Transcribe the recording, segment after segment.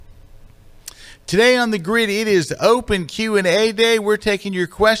Today on the grid, it is open Q&A day. We're taking your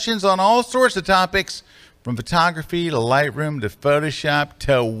questions on all sorts of topics, from photography to Lightroom to Photoshop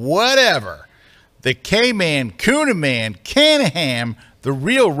to whatever. The K-Man, Kuna Man, Canaham, the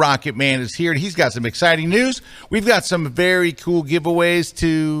real Rocket Man is here, and he's got some exciting news. We've got some very cool giveaways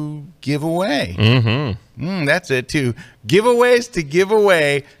to give away. That's it, too. Giveaways to give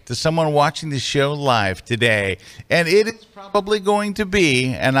away to someone watching the show live today. And it is probably going to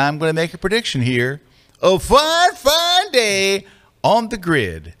be, and I'm going to make a prediction here, a fine day on the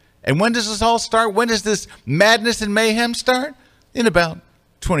grid. And when does this all start? When does this madness and mayhem start? In about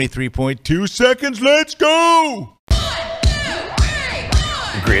 23.2 seconds. Let's go!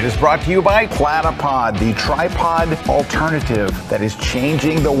 The Grid is brought to you by Platypod, the tripod alternative that is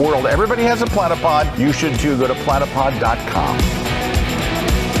changing the world. Everybody has a Platypod. You should too. Go to platypod.com.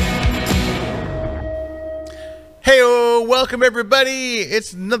 Hey-oh, welcome everybody.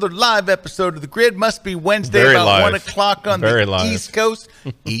 It's another live episode of The Grid. Must be Wednesday, Very about live. 1 o'clock on Very the live. East Coast.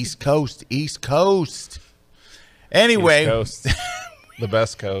 East Coast. Anyway. East Coast. The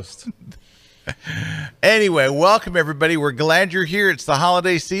best coast. Anyway, welcome everybody. We're glad you're here. It's the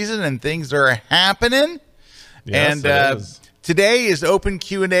holiday season and things are happening. Yes, and it is. Today is open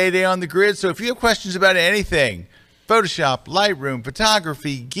Q&A day on the grid. So if you have questions about anything, Photoshop, Lightroom,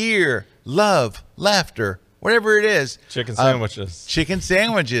 photography, gear, love, laughter, whatever it is. Chicken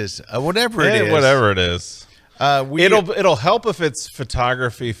sandwiches. Whatever it is. Whatever it is. It'll It'll help if it's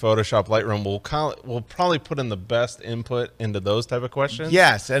photography, Photoshop, Lightroom. We'll probably put in the best input into those type of questions.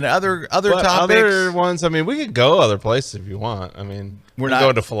 Yes, and other But topics. other ones, I mean, we could go other places if you want. I mean, We're we not can go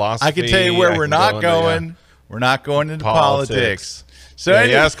into philosophy. I can tell you where I we're can not go into, going. We're not going into politics. So Yeah,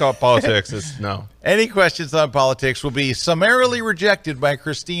 yeah, it's called politics. It's no. any questions on politics will be summarily rejected by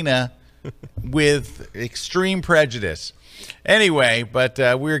Christina with extreme prejudice. Anyway, but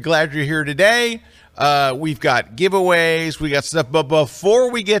we're glad you're here today. We've got giveaways. We got stuff. But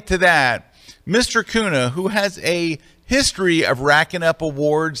before we get to that, Mr. Kuna, who has a history of racking up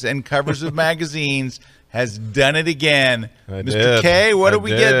awards and covers of magazines, has done it again. I Mr. did. K, what I did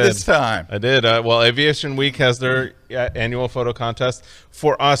we get did. this time? I did. Well, Aviation Week has their annual photo contest.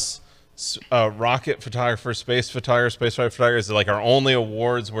 For us, rocket photographers, space photographers are like our only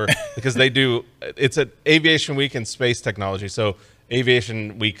awards where because they do. It's an Aviation Week and space technology. So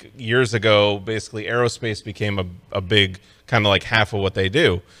Aviation Week years ago, basically aerospace became a big kind of like half of what they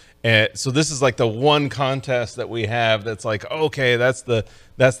do. And so this is like the one contest that we have that's like, okay, that's the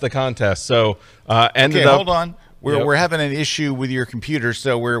contest. So ended up. Hold on. We're having an issue with your computer,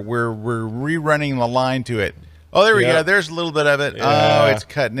 so we're rerunning the line to it. Oh, there we go. There's a little bit of it. Yeah. Oh, it's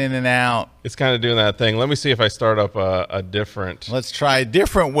cutting in and out. It's kind of doing that thing. Let me see if I start up a different. Let's try a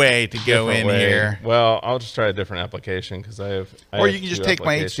different way to go in here. Well, I'll just try a different application because I have. Or you can just take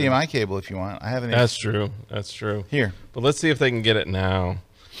my HDMI cable if you want. I have an. That's true. That's true. Here. But let's see if they can get it now.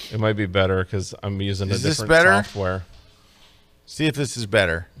 It might be better because I'm using a different software. See if this is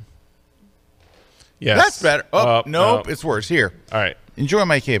better. Yes. That's better. Oh, nope. It's worse. Here. All right. Enjoy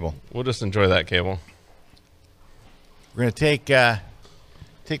my cable. We'll just enjoy that cable. We're going to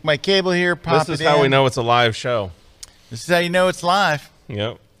take my cable here, pop it in. This is how we know it's a live show. This is how you know it's live.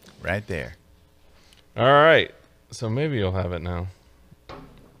 Yep. Right there. All right. So maybe you'll have it now. All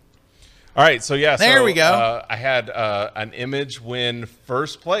right. So, yeah. There we go. I had an image win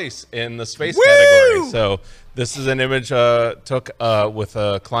first place in the space Woo! category. So this is an image took with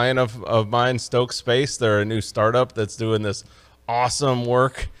a client of mine, Stoke Space. They're a new startup that's doing this awesome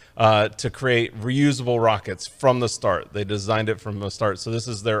work to create reusable rockets from the start. They designed it from the start. So this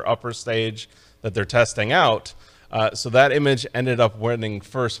is their upper stage that they're testing out. So that image ended up winning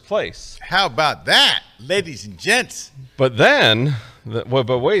first place. How about that, ladies and gents? But then, there's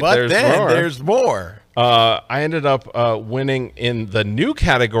more. There's more. I ended up winning in the new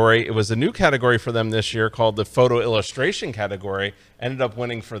category. It was a new category for them this year called the photo illustration category. Ended up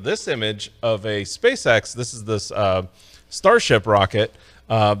winning for this image of a SpaceX. This is this Starship rocket.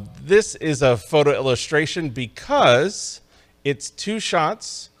 This is a photo illustration because it's two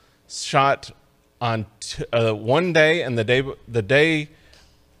shots shot on one day, and the day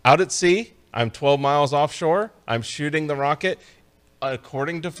out at sea. I'm 12 miles offshore. I'm shooting the rocket.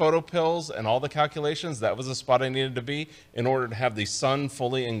 According to photo pills and all the calculations, that was the spot I needed to be in order to have the sun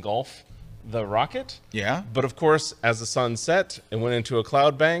fully engulf the rocket. Yeah. But of course, as the sun set, it went into a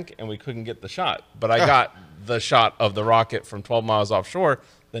cloud bank and we couldn't get the shot. But I got the shot of the rocket from 12 miles offshore.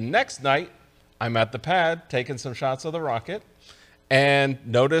 The next night, I'm at the pad taking some shots of the rocket and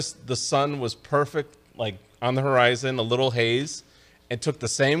noticed the sun was perfect, like on the horizon, a little haze, and took the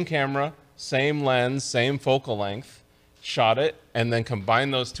same camera, same lens, same focal length, shot it, and then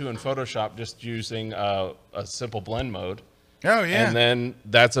combined those two in Photoshop just using a simple blend mode. Oh, yeah. And then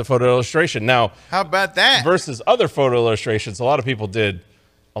that's a photo illustration. Now, how about that? Versus other photo illustrations, a lot of people did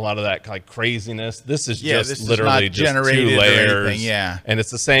a lot of that like craziness. This is just literally just 2 layers. Yeah. And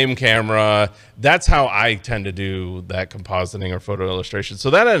it's the same camera. That's how I tend to do that compositing or photo illustration. So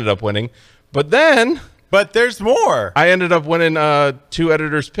that ended up winning. But there's more. I ended up winning 2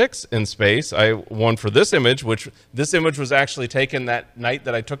 editors' picks in space. I won for this image, which this image was actually taken that night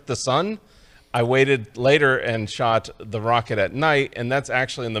that I took the sun. I waited later and shot the rocket at night, and that's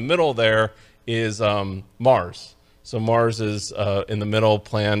actually in the middle there is Mars. So Mars is in the middle,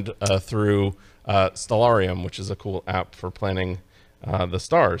 planned through Stellarium, which is a cool app for planning the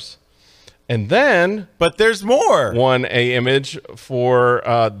stars. And then, but there's more. Won a image for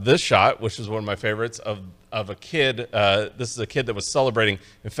this shot, which is one of my favorites of a kid. This is a kid that was celebrating.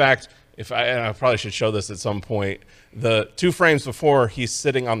 In fact, and I probably should show this at some point. The 2 frames before, he's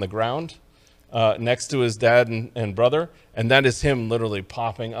sitting on the ground next to his dad and brother, and that is him literally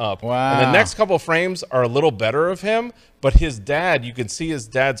popping up. Wow. And the next couple frames are a little better of him, but his dad, you can see his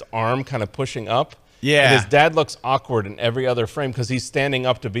dad's arm kind of pushing up. Yeah. And his dad looks awkward in every other frame because he's standing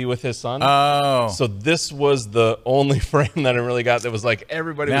up to be with his son. Oh. So this was the only frame that I really got that was like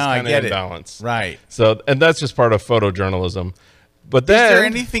everybody was kind of in balance. Right. So, and that's just part of photojournalism. But then, is there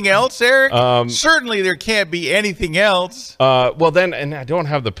anything else, Eric? Certainly there can't be anything else. Well, then, and I don't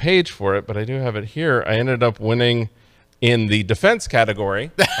have the page for it, but I do have it here. I ended up winning in the defense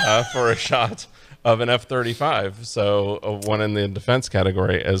category for a shot of an F-35. So one in the defense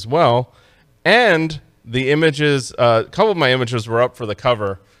category as well. And the images, a couple of my images were up for the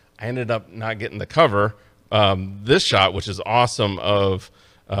cover. I ended up not getting the cover. This shot, which is awesome, of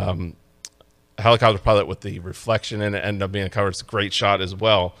a helicopter pilot with the reflection in it, ended up being a cover. It's a great shot as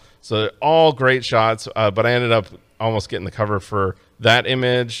well. So all great shots, but I ended up almost getting the cover for that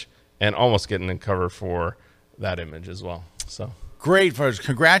image and almost getting the cover for that image as well. So great, folks.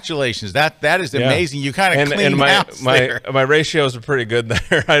 Congratulations. That is amazing. You kind of cleaned house there. My ratios are pretty good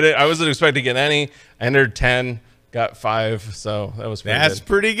there. I wasn't expecting to get any. I entered 10, got 5, so that was pretty good. That's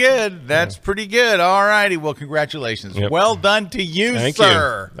pretty good. That's pretty good. All righty. Well, congratulations. Yep. Well done to you,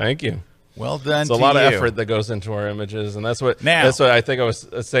 sir. Thank you. Well done. It's a lot of effort that goes into our images, and that's what I think I was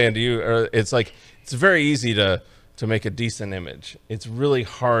saying to you. It's like it's very easy to make a decent image. It's really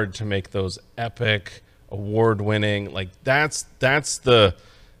hard to make those epic, award-winning. Like that's the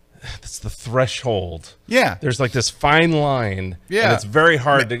threshold. Yeah. There's like this fine line. Yeah. And it's very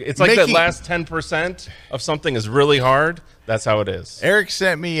hard to. It's like the last 10% of something is really hard. That's how it is. Eric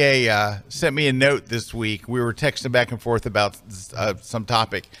sent me a note this week. We were texting back and forth about some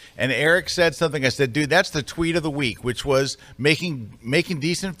topic, and Eric said something. I said, "Dude, that's the tweet of the week," which was making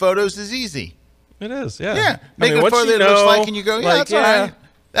decent photos is easy. It is, yeah. Yeah, make a photo that looks like, and you go, yeah, that's all right.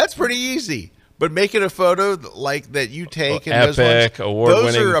 That's pretty easy. But making a photo like that you take and epic, award-winning,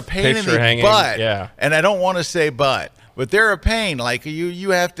 those are a pain in the butt. Yeah. And I don't want to say but they're a pain. Like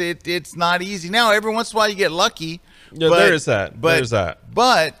you have to. It's not easy. Now every once in a while you get lucky. Yeah, there is that. There's that.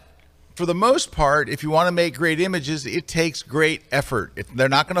 But for the most part, if you want to make great images, it takes great effort. They're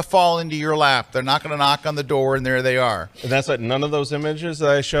not going to fall into your lap. They're not going to knock on the door, and there they are. And that's what none of those images that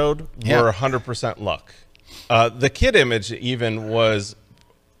I showed were 100% luck. The kid image even was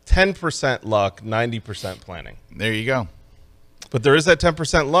 10% luck, 90% planning. There you go. But there is that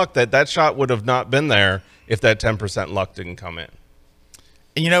 10% luck that shot would have not been there if that 10% luck didn't come in.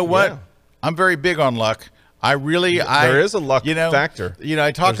 And you know what? Yeah. I'm very big on luck. There is a luck factor.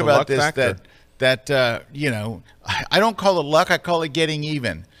 I talk about this that I don't call it luck. I call it getting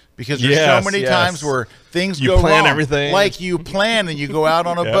even, because there's so many times where things go wrong. You plan everything. Like you plan and you go out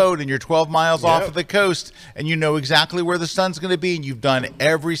on a boat and you're 12 miles off of the coast and you know exactly where the sun's going to be and you've done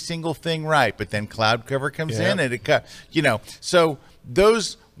every single thing right. But then cloud cover comes in and so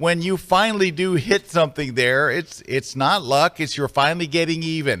those, when you finally do hit something there, it's not luck. It's you're finally getting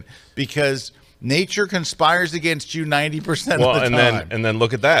even, because nature conspires against you 90% of the time. And then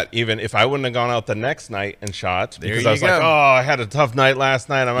look at that. Even if I wouldn't have gone out the next night and shot, because I was like, oh, I had a tough night last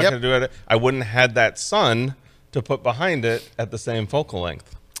night, I'm not going to do it. I wouldn't have had that sun to put behind it at the same focal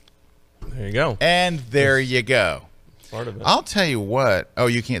length. There you go. And there you go. Part of it. I'll tell you what. Oh,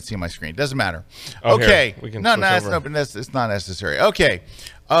 you can't see my screen. Doesn't matter. Oh, okay. Here, we can it's not necessary. Okay.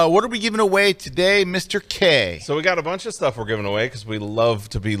 What are we giving away today, Mr. K? So we got a bunch of stuff we're giving away because we love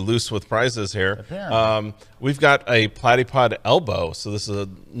to be loose with prizes here. Apparently. We've got a Platypod elbow. So this is a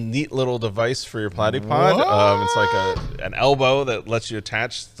neat little device for your Platypod. It's like an elbow that lets you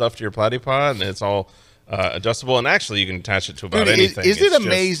attach stuff to your Platypod, and it's all adjustable. And actually, you can attach it to about anything. Is it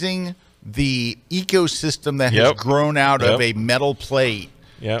amazing the ecosystem that has grown out of a metal plate,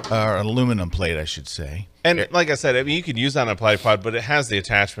 or an aluminum plate, I should say. And like I said, I mean, you could use that on a Platypod, but it has the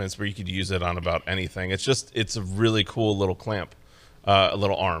attachments where you could use it on about anything. It's a really cool little clamp, a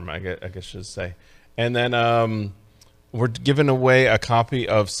little arm, I guess I should say. And then we're giving away a copy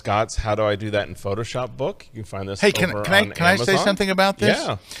of Scott's "How Do I Do That in Photoshop" book. You can find this. Hey, can I say something about this?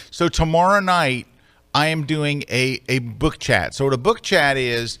 Yeah. So tomorrow night, I am doing a book chat. So what a book chat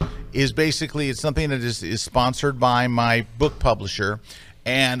is basically it's something that is sponsored by my book publisher,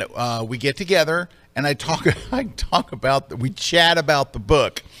 and we get together and we chat about the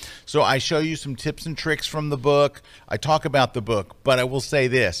book. So I show you some tips and tricks from the book. I talk about the book, but I will say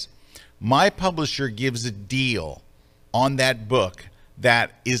this: my publisher gives a deal on that book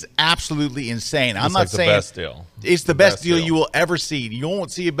that is absolutely insane. I'm not saying the best deal. It's the best deal you will ever see. You won't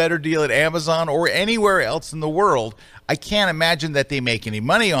see a better deal at Amazon or anywhere else in the world. I can't imagine that they make any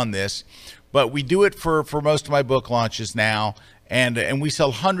money on this, but we do it for most of my book launches now, and we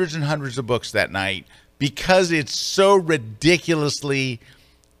sell hundreds and hundreds of books that night because it's so ridiculously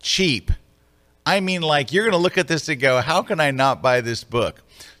cheap. I mean, like, you're going to look at this and go, how can I not buy this book?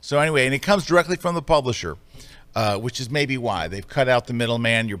 So anyway, and it comes directly from the publisher. Which is maybe why they've cut out the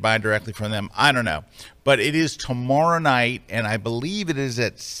middleman. You're buying directly from them. I don't know, but it is tomorrow night, and I believe it is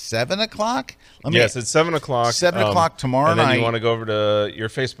at 7 o'clock. Yes, it's 7 o'clock. 7 o'clock tomorrow night. And then you want to go over to your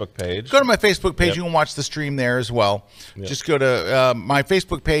Facebook page. Go to my Facebook page. You can watch the stream there as well. Just go to my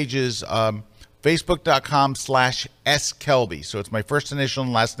Facebook page is facebook.com/skelby. So it's my first initial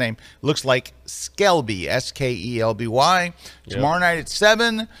and last name. Looks like Skelby, Skelby. Tomorrow night at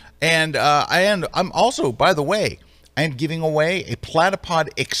 7. And I'm also, by the way, I am giving away a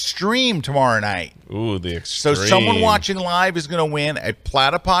Platypod Extreme tomorrow night. Ooh, the Extreme. So someone watching live is going to win a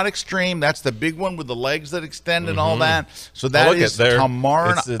Platypod Extreme. That's the big one with the legs that extend and all that. So that is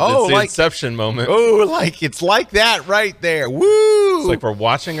tomorrow night. It's the Inception moment. Oh, it's like that right there. Woo! It's like we're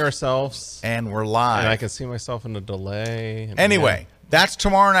watching ourselves. And we're live. And I can see myself in the delay. Anyway. That's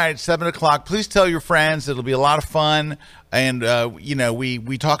tomorrow night at 7 o'clock. Please tell your friends. It'll be a lot of fun. And,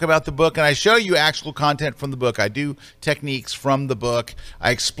 we talk about the book, and I show you actual content from the book. I do techniques from the book.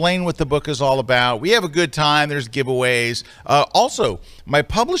 I explain what the book is all about. We have a good time. There's giveaways. Also, my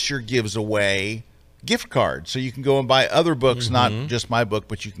publisher gives away gift cards. So you can go and buy other books, not just my book,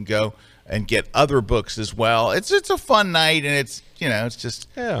 but you can go and get other books as well. It's a fun night, and it's just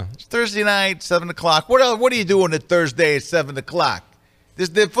it's Thursday night, 7 o'clock. What are you doing at Thursday at 7 o'clock?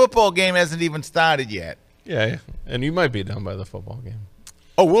 The football game hasn't even started yet. Yeah, and you might be done by the football game.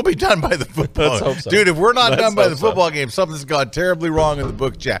 Oh, we'll be done by the football game. Dude, if we're not done by the football game, something's gone terribly wrong in the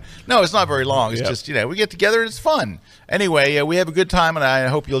book chat. No, it's not very long. It's just, we get together and it's fun. Anyway, we have a good time, and I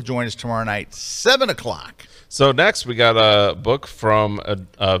hope you'll join us tomorrow night, 7 o'clock. So next, we got a book from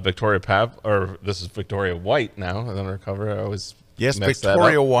Victoria this is Victoria White now on our cover. I always mix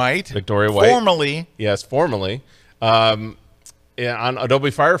Victoria White. Victoria White. Formerly. Yes, formerly. On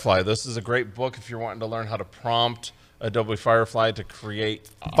Adobe Firefly. This is a great book if you're wanting to learn how to prompt Adobe Firefly to create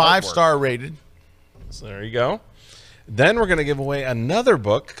 5-star rated. So there you go. Then we're going to give away another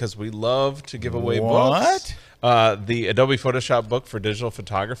book because we love to give away books. The Adobe Photoshop book for digital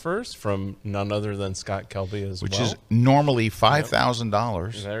photographers from none other than Scott Kelby which is normally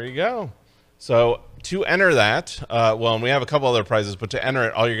 $5,000. There you go. So to enter that, and we have a couple other prizes, but to enter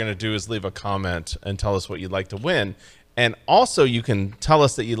it, all you're going to do is leave a comment and tell us what you'd like to win. And also, you can tell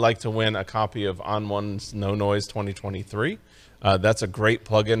us that you'd like to win a copy of On One's No Noise 2023. That's a great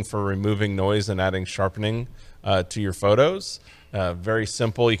plugin for removing noise and adding sharpening to your photos. Very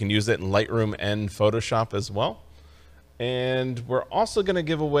simple. You can use it in Lightroom and Photoshop as well. And we're also going to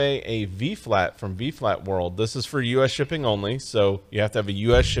give away a V-Flat from V-Flat World. This is for U.S. shipping only, so you have to have a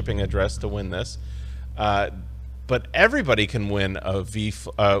U.S. shipping address to win this. But everybody can win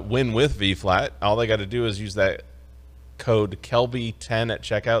win with V-Flat. All they got to do is use that code Kelby10 at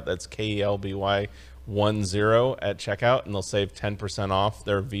checkout. That's KELBY10 at checkout, and they'll save 10% off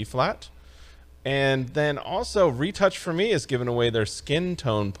their V-Flat. And then also, Retouch for Me is giving away their skin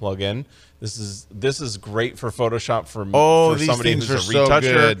tone plugin. This is great for Photoshop for somebody who's a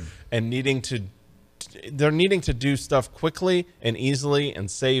retoucher and needing to do stuff quickly and easily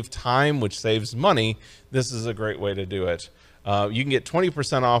and save time, which saves money. This is a great way to do it. You can get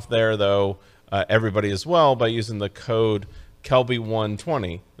 20% off there, though, everybody as well, by using the code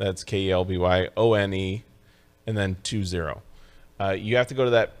Kelby120. That's KELBYONE and then 20. You have to go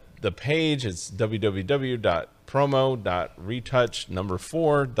to the page. It's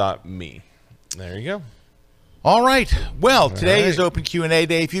www.promo.retouch4.me. There you go. All right. Well, today is Open Q&A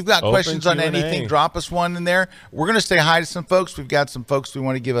day. If you've got questions on Q&A. anything, drop us one in there. We're going to say hi to some folks. We've got some folks we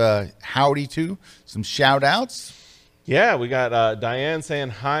want to give a howdy to, some shout-outs. Yeah, we got Diane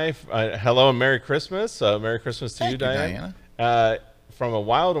saying hi. Hello and Merry Christmas. Merry Christmas to Thank you, Diane. From a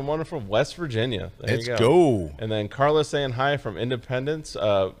wild and wonderful West Virginia. Let's go. And then Carla saying hi from Independence,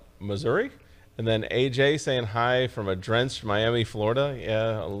 Missouri. And then AJ saying hi from a drenched Miami, Florida.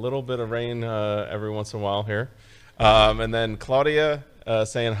 Yeah, a little bit of rain every once in a while here. And then Claudia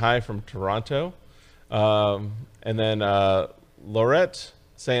saying hi from Toronto. And then Laurette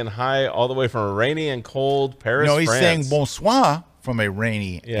saying hi all the way from a rainy and cold Paris, No, he's France. saying bonsoir from a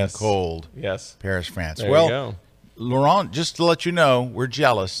rainy and cold Paris, France. There you go. Laurent, just to let you know, we're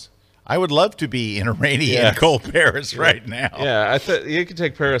jealous. I would love to be in a rainy and cold Paris right now. Yeah, you could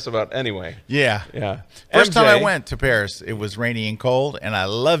take Paris about anyway. Yeah. Yeah. First time I went to Paris, it was rainy and cold, and I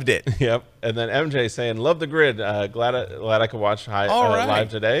loved it. Yep. And then MJ saying, love the grid. Glad I could watch live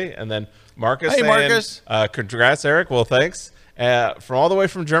today. And then Marcus saying, Marcus. Congrats, Erik. Well, thanks. From all the way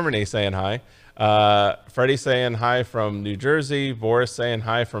from Germany saying hi. Freddie saying hi from New Jersey. Boris saying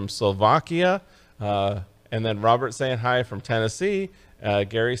hi from Slovakia. And then Robert saying hi from Tennessee.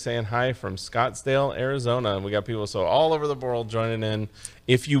 Gary saying hi from Scottsdale, Arizona. And we got people all over the world joining in.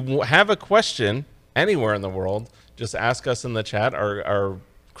 If you have a question anywhere in the world, just ask us in the chat. Our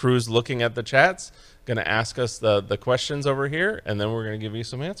crew's looking at the chats, going to ask us the questions over here, and then we're going to give you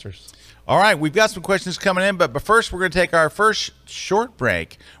some answers. All right, we've got some questions coming in, but first we're going to take our first short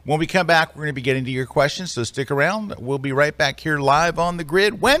break. When we come back, we're going to be getting to your questions, so stick around. We'll be right back here live on the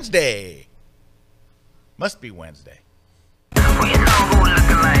grid Wednesday. Must be Wednesday.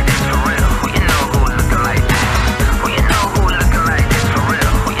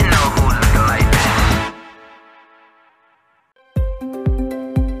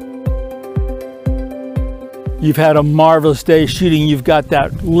 You've had a marvelous day shooting. You've got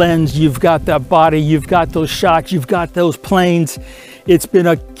that lens, you've got that body, you've got those shots, you've got those planes. It's been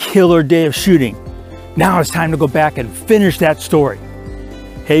a killer day of shooting. Now it's time to go back and finish that story.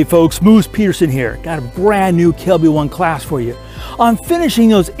 Hey folks, Moose Peterson here. Got a brand new Kelby 1 class for you on finishing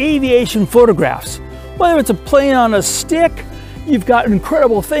those aviation photographs. Whether it's a plane on a stick, you've got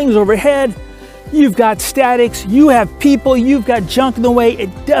incredible things overhead, you've got statics, you have people, you've got junk in the way,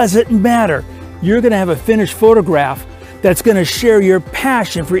 it doesn't matter. You're gonna have a finished photograph that's gonna share your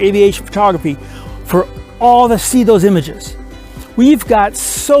passion for aviation photography for all to see those images. We've got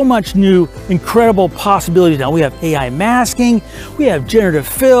so much new, incredible possibilities now. We have AI masking, we have generative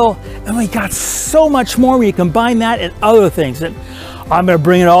fill, and we got so much more when you combine that and other things. And I'm gonna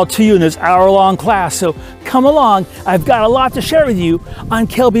bring it all to you in this hour-long class, so come along. I've got a lot to share with you on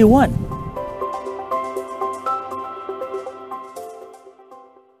Kelby 1.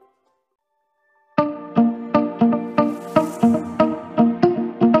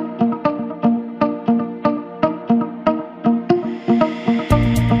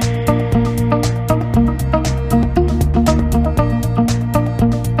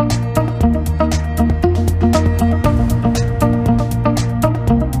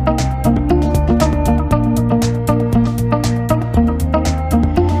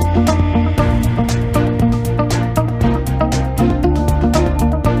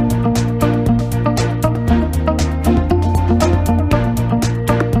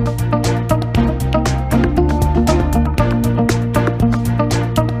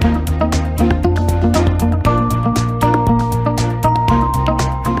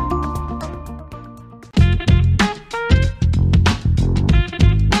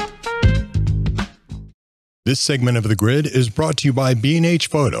 This segment of The Grid is brought to you by B&H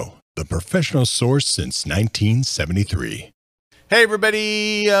Photo, the professional source since 1973. Hey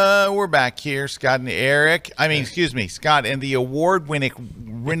everybody, we're back here. Scott and Erik. Scott and the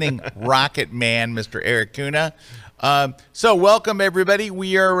award-winning Rocket Man, Mr. Erik Kuna. So welcome everybody.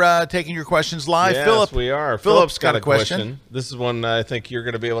 We are taking your questions live. Yes, Philip, we are. Philip's got a question. This is one I think you're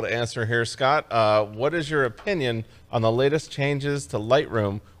going to be able to answer here, Scott. What is your opinion on the latest changes to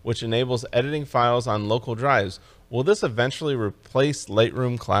Lightroom, which enables editing files on local drives? Will this eventually replace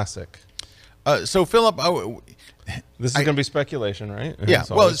Lightroom Classic? So Philip, this is going to be speculation, right? Yeah,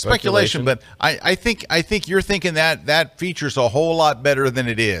 well, it's speculation, but I think you're thinking that feature's a whole lot better than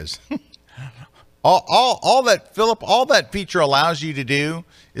it is. all that, Philip, all that feature allows you to do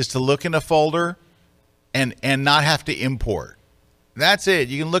is to look in a folder and not have to import. That's it.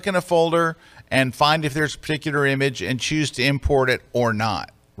 You can look in a folder and find if there's a particular image and choose to import it or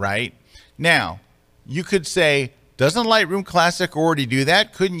not, right? Now, you could say, doesn't Lightroom Classic already do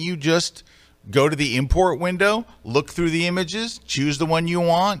that? Couldn't you just go to the import window, look through the images, choose the one you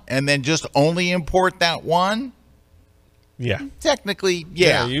want, and then just only import that one? Yeah. Technically,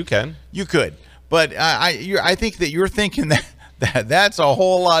 yeah. You can. You could. But I think that you're thinking that's a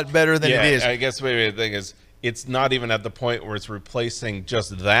whole lot better than it is. I guess maybe the thing is, it's not even at the point where it's replacing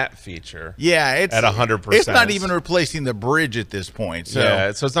just that feature. Yeah, it's at 100%. It's not even replacing the bridge at this point. So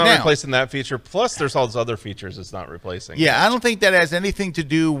yeah, so it's not replacing that feature. Plus, there's all those other features it's not replacing. Yeah, I don't think that has anything to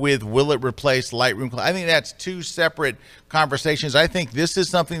do with will it replace Lightroom. I think that's two separate conversations. I think this is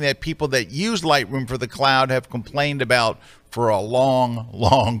something that people that use Lightroom for the cloud have complained about for a long,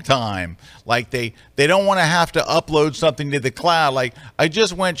 long time. Like they don't want to have to upload something to the cloud. Like, I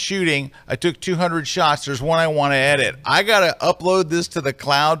just went shooting, I took 200 shots, there's one I want to edit. I got to upload this to the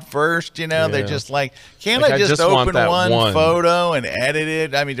cloud first, you know? Yeah. They're just like, can't I just open one photo and edit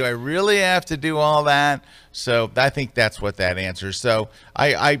it? I mean, do I really have to do all that? So I think that's what that answers. So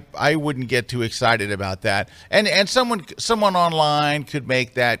I wouldn't get too excited about that. And someone online could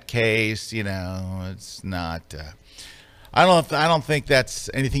make that case, you know. It's not I don't think that's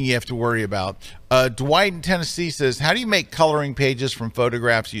anything you have to worry about. Dwight in Tennessee says, how do you make coloring pages from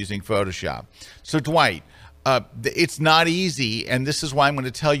photographs using Photoshop? So Dwight, it's not easy, and this is why I'm going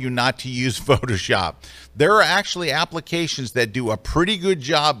to tell you not to use Photoshop. There are actually applications that do a pretty good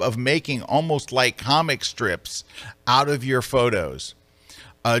job of making almost like comic strips out of your photos.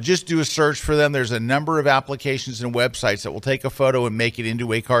 Just do a search for them. There's a number of applications and websites that will take a photo and make it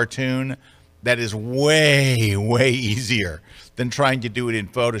into a cartoon. That is way, way easier than trying to do it in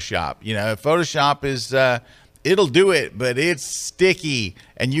Photoshop. You know, Photoshop is, it'll do it, but it's sticky,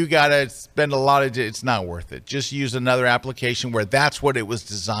 and you got to spend a lot of, it's not worth it. Just use another application where that's what it was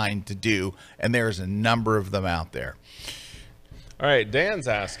designed to do, and there's a number of them out there. All right, Dan's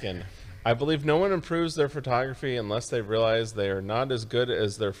asking, I believe no one improves their photography unless they realize they are not as good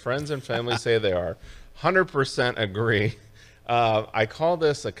as their friends and family say they are. 100% agree. I call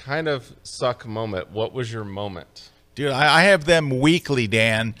this a kind of suck moment. What was your moment? Dude, I have them weekly,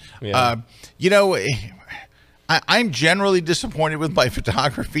 Dan. Yeah. You know, I'm generally disappointed with my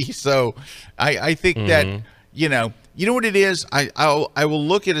photography, so I think that, you know what it is? I will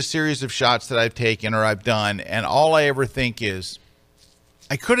look at a series of shots that I've taken or I've done, and all I ever think is,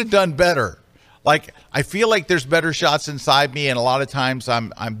 I could have done better. Like, I feel like there's better shots inside me, and a lot of times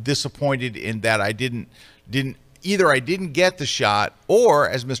I'm disappointed in that I didn't either I didn't get the shot, or,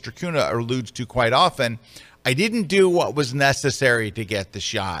 as Mr. Kuna alludes to quite often, I didn't do what was necessary to get the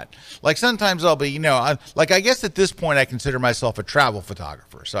shot. Like, sometimes I'll be, you know, I guess at this point I consider myself a travel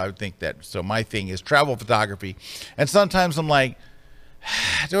photographer. So I would think that, so my thing is travel photography. And sometimes I'm like,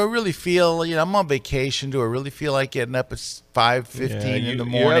 do I really feel, you know, I'm on vacation. Do I really feel like getting up at 5:15 in the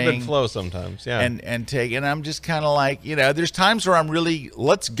morning? You ebb and flow sometimes, yeah. And I'm just kind of like, you know, there's times where I'm really,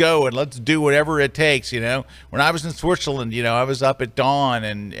 let's go and let's do whatever it takes, you know. When I was in Switzerland, you know, I was up at dawn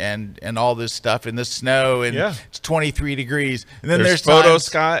and all this stuff in the snow, and it's 23 degrees. And then there's Photo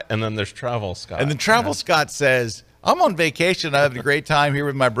Scott, and then there's Travel Scott. And then Travel Scott says, I'm on vacation. I'm having a great time here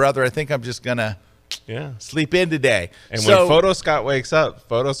with my brother. I think I'm just going to sleep in today. And when Photo Scott wakes up,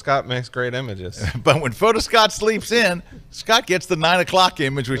 Photo Scott makes great images. But when Photo Scott sleeps in, Scott gets the 9 o'clock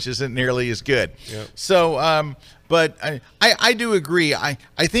image, which isn't nearly as good. Yep. So, but I do agree. I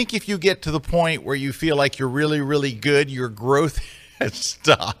think if you get to the point where you feel like you're really, really good, your growth has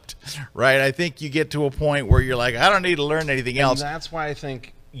stopped, right? I think you get to a point where you're like, I don't need to learn anything else. And that's why I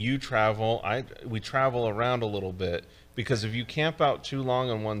think you travel. We travel around a little bit. Because if you camp out too long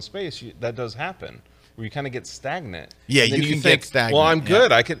in one space, that does happen, where you kind of get stagnant. Yeah, you can get stagnant. Well, I'm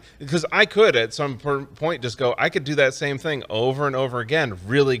good. I could at some point just go, I could do that same thing over and over again,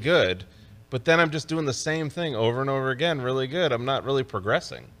 really good. But then I'm just doing the same thing over and over again, really good. I'm not really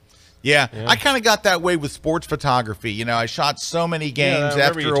progressing. Yeah. I kind of got that way with sports photography. You know, I shot so many games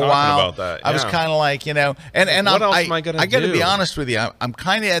after a while. About that. I was kind of like, you know, and what else am I going to do? I got to be honest with you. I'm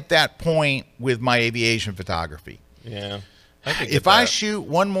kind of at that point with my aviation photography. Yeah. If I shoot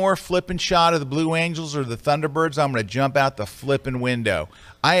one more flipping shot of the Blue Angels or the Thunderbirds, I'm going to jump out the flipping window.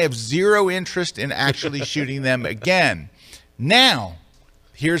 I have zero interest in actually shooting them again. Now,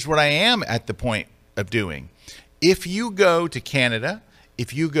 here's what I am at the point of doing. If you go to Canada,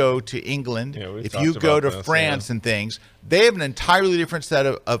 if you go to England, if you go to France and things, they have an entirely different set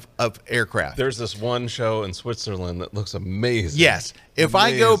of aircraft. There's this one show in Switzerland that looks amazing. Yes. If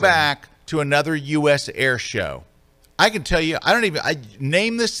I go back to another U.S. air show, I can tell you, I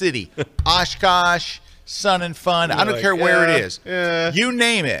name the city, Oshkosh, Sun and Fun. I don't care where it is. Yeah. You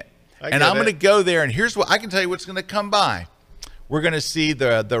name it. And I'm going to go there, and here's what I can tell you what's going to come by. We're going to see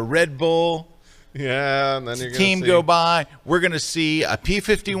the Red Bull Yeah, and then you're team gonna see, go by. We're going to see a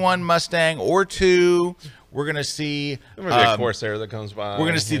P-51 Mustang or two. We're going to see there might be a Corsair that comes by. We're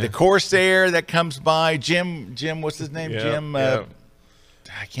going to see the Corsair that comes by. Jim, what's his name? Yep, Jim. yep.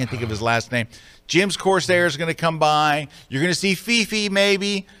 I can't think of his last name. Jim's Corsair is going to come by. You're going to see Fifi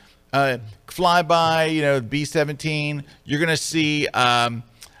maybe fly by. You know, B-17. You're going to see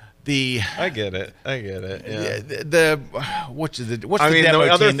I get it. Yeah. What's the demo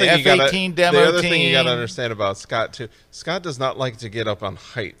other team? thing The F-18 demo the other team. thing you got to understand about Scott too. Scott does not like to get up on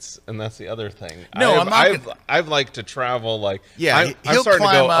heights, and that's the other thing. No, I've liked to travel like yeah. I'm starting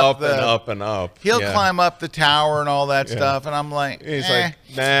to go up and up and up. He'll climb up the tower and all that stuff, and I'm like, he's like,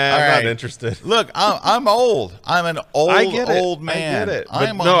 nah, I'm not interested. Look, I'm old. I'm an old man. I get it.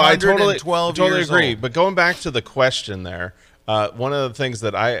 I'm no, I 112 totally years agree. old. But going back to the question there, one of the things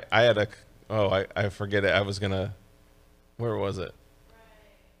that I had I forget it. I was gonna, where was it?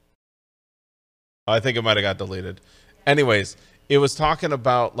 I think it might have got deleted. Anyways, it was talking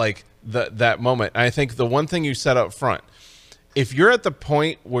about like that moment. And I think the one thing you said up front, if you're at the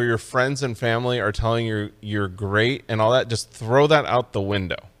point where your friends and family are telling you you're great and all that, just throw that out the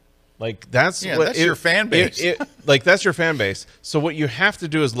window. Like that's your fan base. Like that's your fan base. So what you have to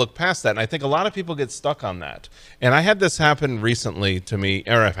do is look past that. And I think a lot of people get stuck on that. And I had this happen recently to me,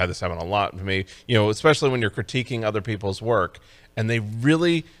 or I've had this happen a lot to me, you know, especially when you're critiquing other people's work and they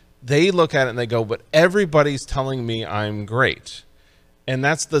look at it and they go, but everybody's telling me I'm great. And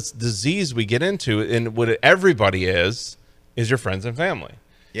that's the disease we get into. And what everybody is your friends and family.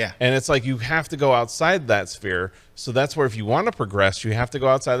 Yeah. And it's like you have to go outside that sphere. So that's where if you want to progress, you have to go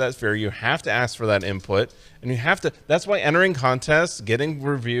outside that sphere. You have to ask for that input. And you have to, that's why entering contests, getting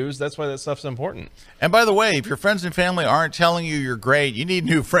reviews, that's why that stuff's important. And by the way, if your friends and family aren't telling you you're great, you need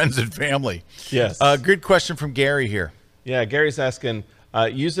new friends and family. Yes. Good question from Gary here. Yeah, Gary's asking,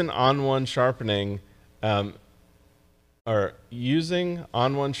 using on-one sharpening,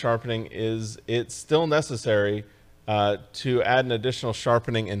 is it still necessary to add an additional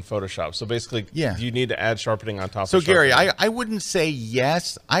sharpening in Photoshop? So basically, do you need to add sharpening on top of So Gary, sharpening? I wouldn't say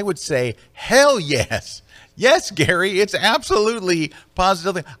yes. I would say hell yes. Yes, Gary, it's absolutely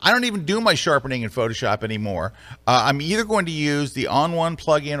positively. I don't even do my sharpening in Photoshop anymore. I'm either going to use the On1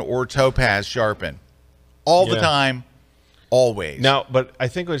 plugin or Topaz Sharpen all the time, always. Now, but I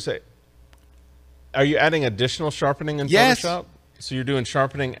think we say, are you adding additional sharpening in Photoshop? So you're doing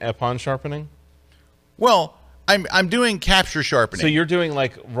sharpening upon sharpening? Well, I'm doing capture sharpening. So you're doing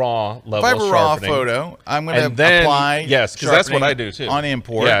like raw level if I have a raw sharpening. photo, I'm going to then, apply yes, because that's what I do too. On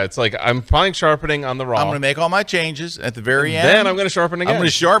import. Yeah, it's like I'm applying sharpening on the raw. I'm going to make all my changes at the very end. Then I'm going to sharpen again. I'm going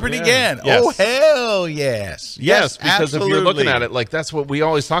to sharpen again. Yes. Oh, hell yes. Yes, because absolutely. if you're looking at it, like that's what we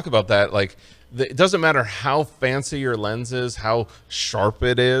always talk about that. Like it doesn't matter how fancy your lens is, how sharp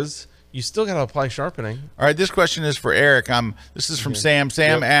it is. You still got to apply sharpening. All right, this question is for Eric. This is from Sam.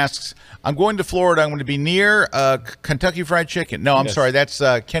 Sam asks, I'm going to Florida. I'm going to be near Kentucky Fried Chicken. No, I'm sorry. That's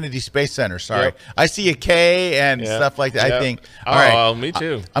Kennedy Space Center. Sorry. I see a K and stuff like that, I think. All right. Me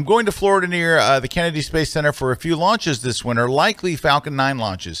too. I'm going to Florida near the Kennedy Space Center for a few launches this winter, likely Falcon 9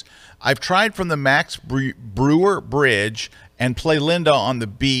 launches. I've tried from the Max Brewer Bridge and play Linda on the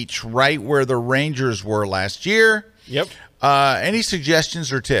beach right where the Rangers were last year. Yep. Any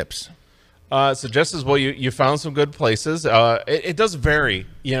suggestions or tips? Suggests, well, you found some good places. It does vary.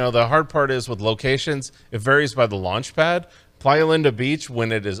 You know, the hard part is with locations, it varies by the launch pad. Playa Linda Beach,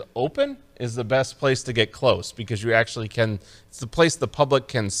 when it is open, is the best place to get close because you actually can, it's the place the public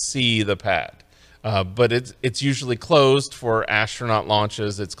can see the pad. But it's usually closed for astronaut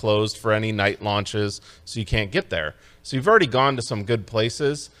launches. It's closed for any night launches, so you can't get there. So you've already gone to some good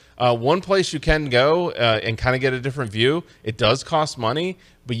places. One place you can go and kind of get a different view. It does cost money,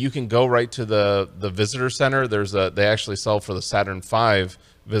 but you can go right to the visitor center. They actually sell for the Saturn V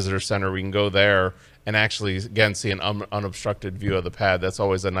visitor center. We can go there and actually, again, see an unobstructed view of the pad. That's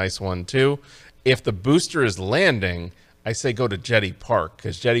always a nice one, too. If the booster is landing, I say go to Jetty Park,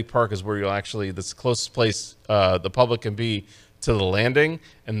 because Jetty Park is where you'll actually, this closest place the public can be to the landing,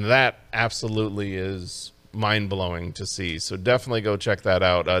 and that absolutely is mind-blowing to see. So definitely go check that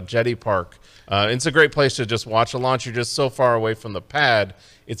out. Jetty Park. It's a great place to just watch a launch. You're just so far away from the pad,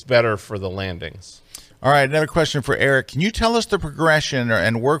 it's better for the landings. All right, another question for Eric. Can you tell us the progression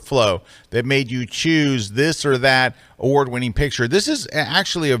and workflow that made you choose this or that award-winning picture? This is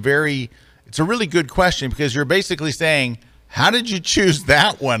actually it's a really good question because you're basically saying, how did you choose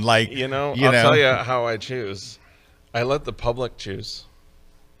that one? Like, I'll tell you how I choose. I let the public choose.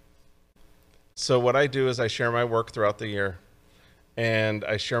 So what I do is I share my work throughout the year, and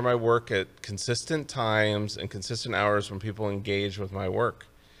I share my work at consistent times and consistent hours when people engage with my work.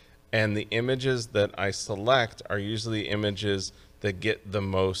 and the images that I select are usually images that get the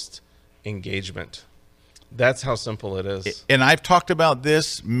most engagement. That's how simple it is. And I've talked about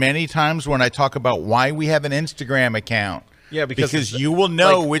this many times when I talk about why we have an Instagram account. Yeah, because you will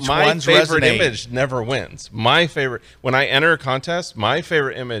know which ones resonate. My favorite image never wins. My favorite, when I enter a contest, my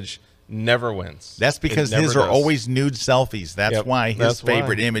favorite image never wins. That's because his are always nude selfies. That's why his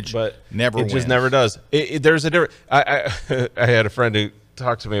favorite image never wins. It just never does. There's a different. I had a friend who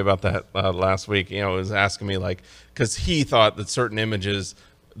talked to me about that last week. You know, was asking me like, because he thought that certain images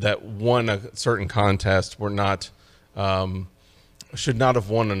that won a certain contest were not, should not have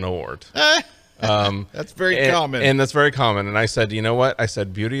won an award. That's very common. And that's very common. And I said, you know what? I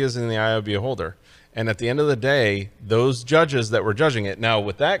said, beauty is in the eye of the beholder. And at the end of the day, those judges that were judging it, now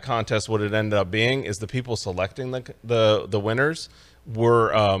with that contest, what it ended up being is the people selecting the winners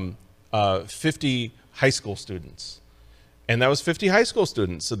were 50 high school students. And that was 50 high school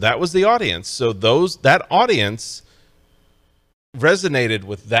students. So that was the audience. So that audience resonated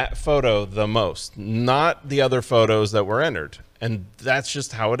with that photo the most, not the other photos that were entered. And that's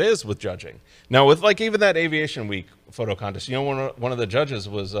just how it is with judging. Now, with like even that Aviation Week photo contest, you know, one of the judges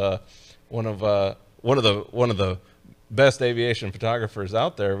was one of the best aviation photographers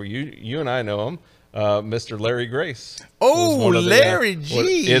out there. You and I know him, Mr. Larry Grace. Oh, Larry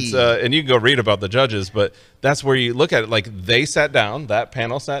G. It's and you can go read about the judges, but that's where you look at it. Like they sat down, that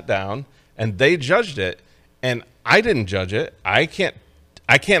panel sat down, and they judged it. And I didn't judge it. I can't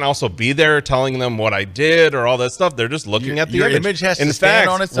also be there telling them what I did or all that stuff. They're just looking at the your image. image has to stand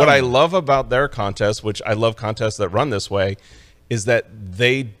on its own. What I love about their contest, which I love contests that run this way, is that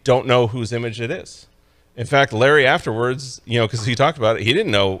they don't know whose image it is. In fact, Larry afterwards, you know, because he talked about it, he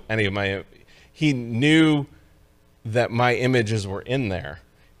didn't know any of my. He knew that my images were in there.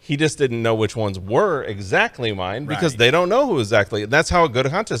 He just didn't know which ones were exactly mine because they don't know who exactly. And that's how a good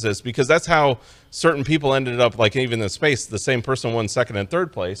contest is, because that's how certain people ended up, like even in space, the same person won second and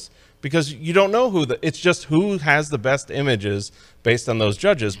third place, because you don't know it's just who has the best images based on those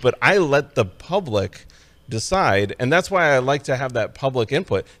judges. But I let the public decide, and that's why I like to have that public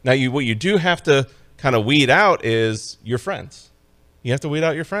input. Now, what you do have to kind of weed out is your friends. You have to weed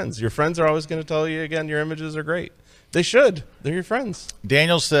out your friends. Your friends are always going to tell you, again, your images are great. They should. They're your friends.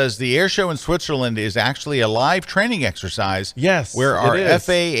 Daniel says the air show in Switzerland is actually a live training exercise. Yes, where our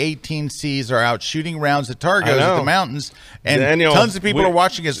FA-18Cs are out shooting rounds at Targos at the mountains, and Daniel, tons of people are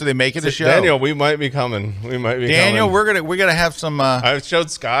watching it, so they make it a show. Daniel, we might be coming. We might be Daniel, coming. we're gonna have some. I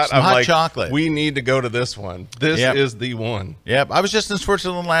showed Scott. Some hot chocolate. We need to go to this one. This is the one. Yep. I was just in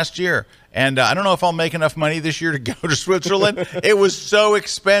Switzerland last year. And I don't know if I'll make enough money this year to go to Switzerland. It was so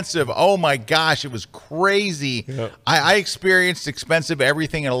expensive. Oh, my gosh. It was crazy. Yep. I experienced expensive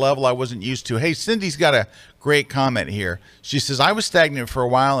everything at a level I wasn't used to. Hey, Cindy's got a great comment here. She says, I was stagnant for a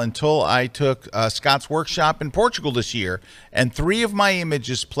while until I took Scott's workshop in Portugal this year, and 3 of my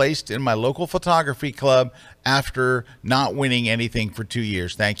images placed in my local photography club after not winning anything for 2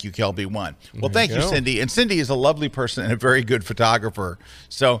 years. Thank you, Kelby 1. Well, thank you, Cindy. And Cindy is a lovely person and a very good photographer.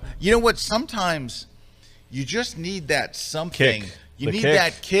 So, you know what? Sometimes you just need that something. You need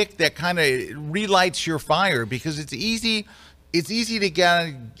that kick that kind of relights your fire, because it's easy. It's easy to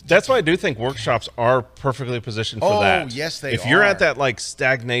get. That's why I do think workshops are perfectly positioned for that. Oh, yes, they are. If you're at that like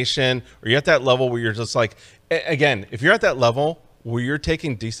stagnation, or you're at that level where you're just like, again, if you're at that level where you're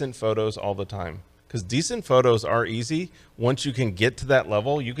taking decent photos all the time, because decent photos are easy. Once you can get to that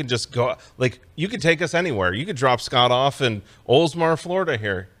level, you can just go, like, you could take us anywhere. You could drop Scott off in Oldsmar, Florida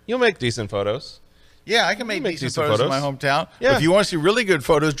here. You'll make decent photos. Yeah, I can make decent photos in my hometown. Yeah. If you want to see really good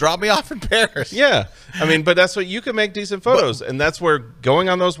photos, drop me off in Paris. Yeah. I mean, but that's what you can make decent photos. And that's where going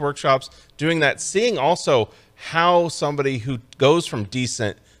on those workshops, doing that, seeing also how somebody who goes from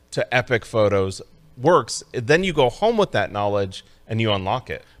decent to epic photos works, then you go home with that knowledge and you unlock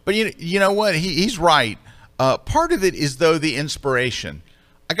it. But you know what? He's right. Part of it is, though, the inspiration.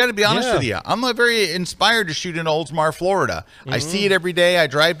 I got to be honest with you. I'm not very inspired to shoot in Oldsmar, Florida. I see it every day. I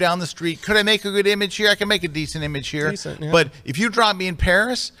drive down the street. Could I make a good image here? I can make a decent image here. But if you drop me in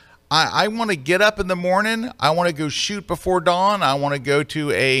Paris, I want to get up in the morning. I want to go shoot before dawn. I want to go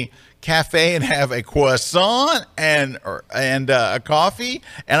to a cafe and have a croissant and a coffee.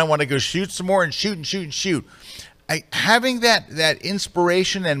 And I want to go shoot some more and shoot and shoot and shoot. Having that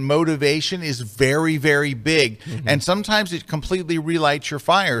inspiration and motivation is very, very big. And sometimes it completely relights your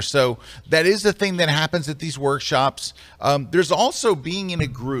fire. So that is the thing that happens at these workshops. There's also being in a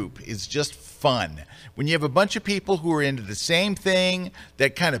group is just fun. When you have a bunch of people who are into the same thing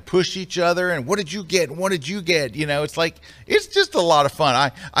that kind of push each other, and what did you get? And what did you get? You know, it's like, it's just a lot of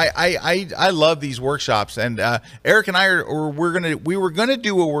fun. I love these workshops, and Erik and I we were gonna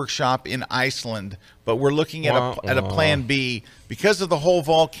do a workshop in Iceland, but we're looking at a plan B because of the whole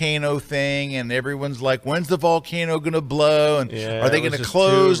volcano thing, and everyone's like, when's the volcano gonna blow? And are they gonna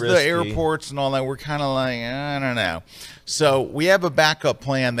close the airports and all that? We're kind of like, I don't know. So we have a backup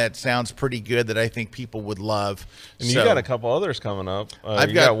plan that sounds pretty good that I think people would love. And you got a couple others coming up.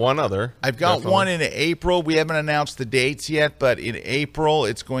 I've got one other. I've got one in April. We haven't announced the dates yet, but in April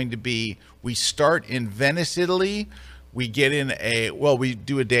it's going to be, we start in Venice, Italy. We get in we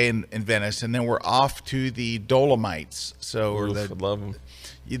do a day in Venice, and then we're off to the Dolomites. So I love them.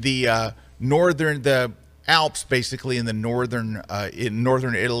 The the Alps, basically in northern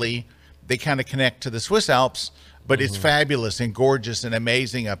Italy. They kind of connect to the Swiss Alps, but it's fabulous and gorgeous and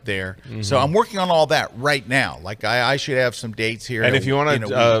amazing up there. So I'm working on all that right now. Like I should have some dates here. And if you want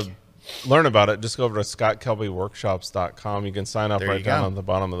to learn about it, just go over to scottkelbyworkshops.com. You can sign up right down on the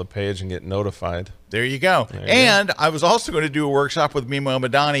bottom of the page and get notified. There you go. And I was also going to do a workshop with Mimo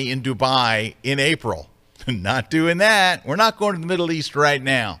Madani in Dubai in April. Not doing that. We're not going to the Middle East right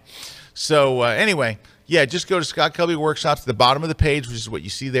now. So anyway, yeah, just go to Scott Kelby Workshops at the bottom of the page, which is what you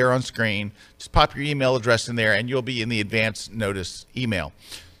see there on screen. Just pop your email address in there, and you'll be in the advance notice email.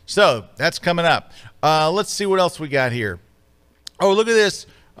 So that's coming up. Let's see what else we got here. Oh, look at this.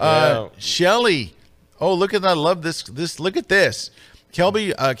 Shelly. Oh, look at that. I love this. Look at this.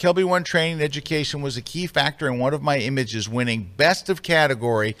 Kelby One Training Education was a key factor in one of my images winning best of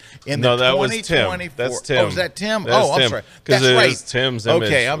category in the 2024. That's Tim. Oh, is that Tim? That's I'm Tim. sorry. That's right. Is Tim's image.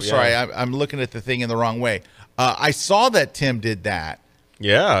 Okay, I'm sorry. I'm looking at the thing in the wrong way. I saw that Tim did that.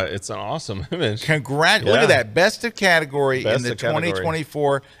 Yeah, it's an awesome image. Look at that. Best of category in the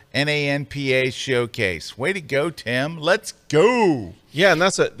 2024 NANPA Showcase. Way to go, Tim. Let's go. Yeah, and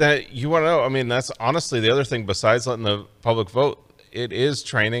that you want to know. I mean, that's honestly the other thing besides letting the public vote. It is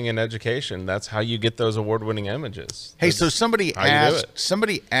training and education. That's how you get those award-winning images. Hey, so somebody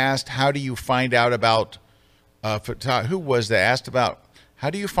asked, how do you find out about who was that asked about how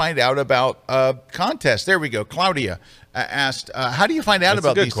do you find out about contests? There we go. Claudia asked, how do you find out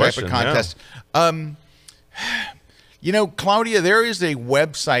about these type of contests? Yeah. You know, Claudia, there is a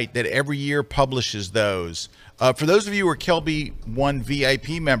website that every year publishes those. For those of you who are Kelby One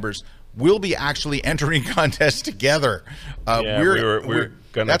VIP members, we'll be actually entering contests together. We're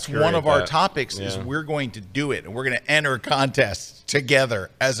gonna that's one of our topics is we're going to do it, and we're going to enter contests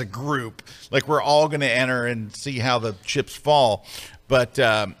together as a group. Like we're all going to enter and see how the chips fall. But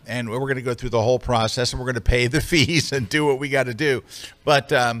and we're going to go through the whole process, and we're going to pay the fees and do what we got to do. But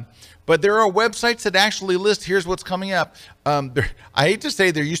there are websites that actually list, here's what's coming up. I hate to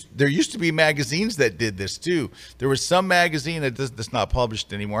say there used to be magazines that did this too. There was some magazine that's not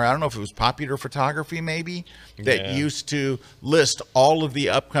published anymore. I don't know if it was Popular Photography maybe, that used to list all of the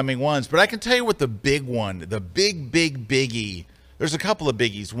upcoming ones. But I can tell you what the big one, the big biggie, there's a couple of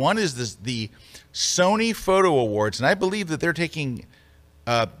biggies. One is the Sony Photo Awards, and I believe that they're taking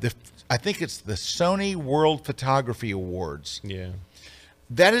I think it's the Sony World Photography Awards. Yeah.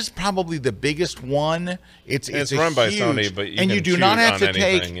 That is probably the biggest one. It's run by Sony, but you do not have to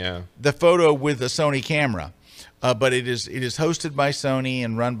take the photo with a Sony camera, but it is hosted by Sony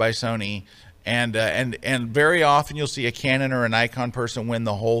and run by Sony, and very often you'll see a Canon or a Nikon person win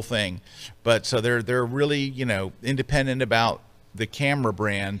the whole thing. But so they're really independent about the camera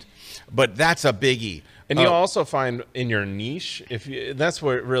brand, but that's a biggie. And you also find in your niche, that's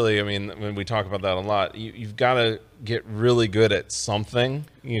where really, I mean, when we talk about that a lot, you've got to get really good at something,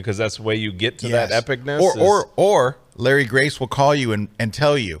 because that's the way you get to that epicness. Or Larry Grace will call you and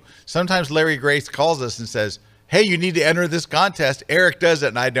tell you. Sometimes Larry Grace calls us and says, hey, you need to enter this contest. Erik does it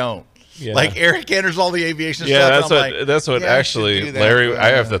and I don't. Yeah. Like Erik enters all the aviation stuff. That's what actually Larry. I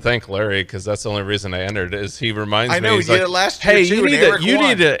have to thank Larry because that's the only reason I entered. Is he reminds me? I know he did it last year. Hey, too, you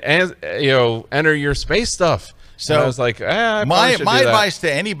need to enter your space stuff. So and I was like, my advice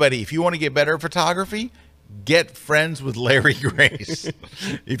to anybody: if you want to get better at photography, get friends with Larry Grace.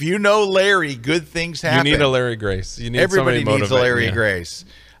 If you know Larry, good things happen. You need a Larry Grace. You need everybody needs a Larry Grace.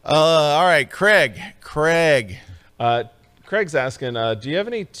 All right, Craig. Craig's asking, do you have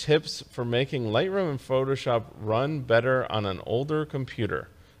any tips for making Lightroom and Photoshop run better on an older computer?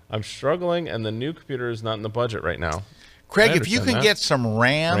 I'm struggling, and the new computer is not in the budget right now. Craig, if you can get some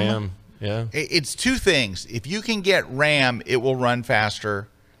RAM, yeah, it's two things. If you can get RAM, it will run faster.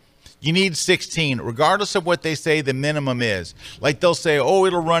 You need 16, regardless of what they say the minimum is. Like they'll say, oh,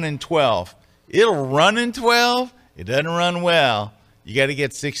 it'll run in 12. It'll run in 12? It doesn't run well. You got to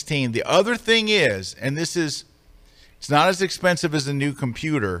get 16. The other thing is, and it's not as expensive as a new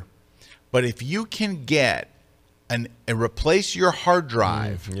computer, but if you can get and replace your hard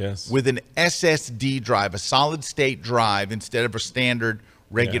drive with an SSD drive, a solid state drive, instead of a standard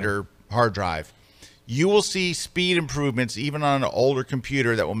regular hard drive, you will see speed improvements even on an older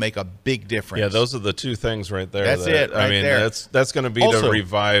computer that will make a big difference. Yeah, those are the two things right there. That's it right there. That's going to be to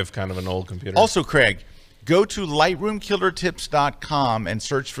revive kind of an old computer. Also, Craig, go to lightroomkillertips.com and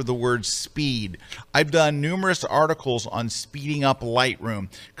search for the word speed. I've done numerous articles on speeding up Lightroom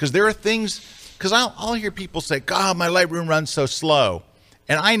because there are things, because I'll hear people say, God, my Lightroom runs so slow.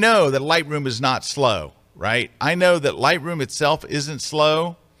 And I know that Lightroom is not slow, right? I know that Lightroom itself isn't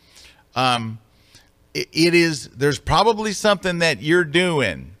slow. It is, there's probably something that you're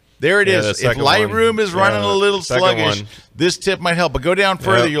doing. There it is. If Lightroom is running a little sluggish, this tip might help. But go down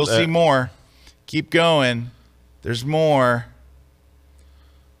further, you'll see more. Keep going. There's more.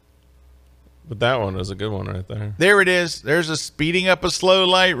 But that one is a good one right there. There it is. There's a speeding up a slow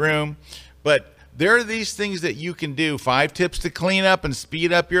Lightroom. But there are these things that you can do. 5 tips to clean up and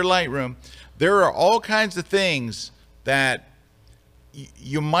speed up your Lightroom. There are all kinds of things that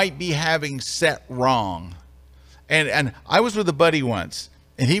you might be having set wrong. And I was with a buddy once,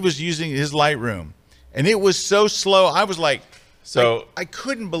 and he was using his Lightroom, and it was so slow. I was like, I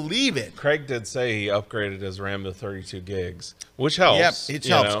couldn't believe it. Craig did say he upgraded his RAM to 32 gigs, which helps. Yep, it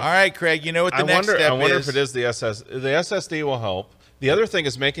helps. All right, Craig, you know what the next step is? I wonder if it is the SSD. The SSD will help. The other thing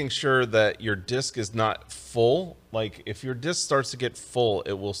is making sure that your disk is not full. Like, if your disk starts to get full,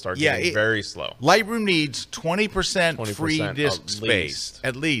 it will start getting very slow. Lightroom needs 20% free disk space,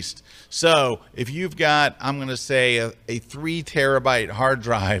 at least. So if you've got, I'm going to say, a 3 terabyte hard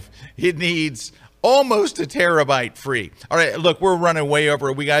drive, it needs almost a terabyte free. All right, look, we're running way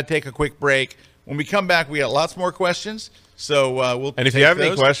over. We got to take a quick break. When we come back, we got lots more questions. So we'll And if you have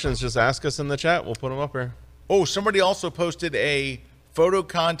any questions, just ask us in the chat. We'll put them up here. Oh, somebody also posted a photo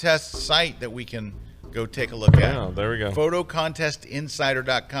contest site that we can go take a look at. Oh, there we go.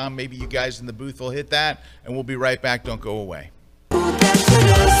 Photocontestinsider.com. Maybe you guys in the booth will hit that, and we'll be right back. Don't go away.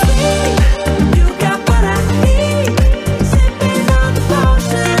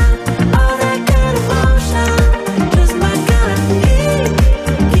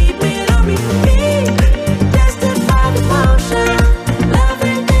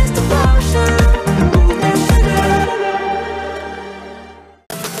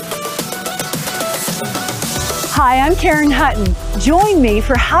 Hi, I'm Karen Hutton. Join me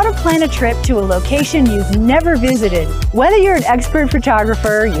for how to plan a trip to a location you've never visited. Whether you're an expert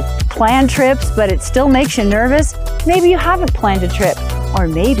photographer, you plan trips, but it still makes you nervous, maybe you haven't planned a trip, or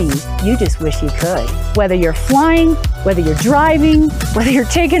maybe you just wish you could. Whether you're flying, whether you're driving, whether you're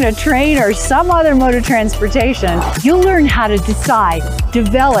taking a train or some other mode of transportation, you'll learn how to decide,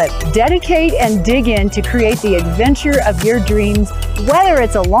 develop, dedicate, and dig in to create the adventure of your dreams, whether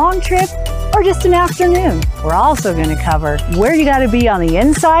it's a long trip or just an afternoon. We're also going to cover where you got to be on the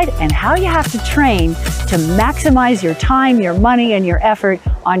inside and how you have to train to maximize your time, your money, and your effort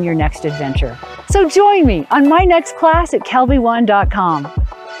on your next adventure. So join me on my next class at kelby1.com.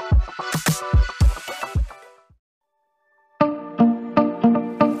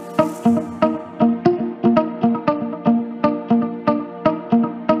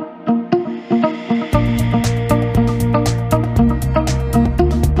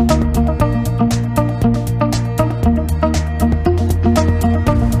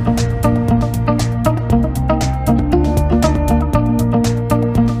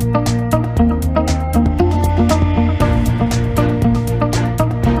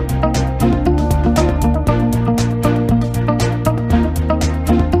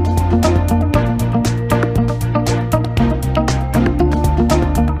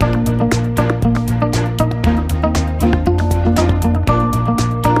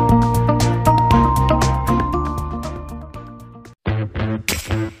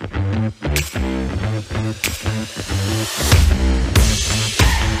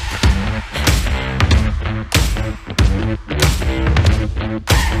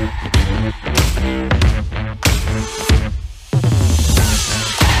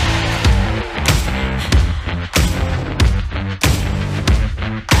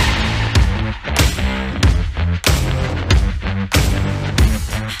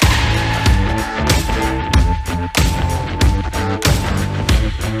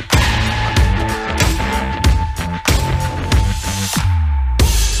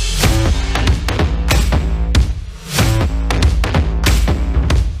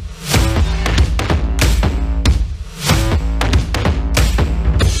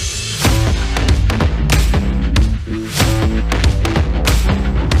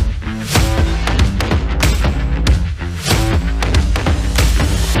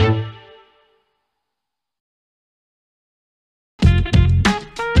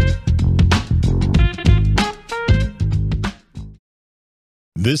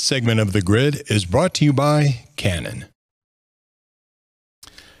 This segment of The Grid is brought to you by Canon.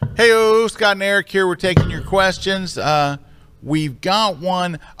 Hey, Scott and Eric here. We're taking your questions. We've got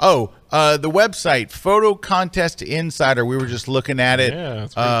one. The website, Photo Contest Insider. We were just looking at it. Yeah,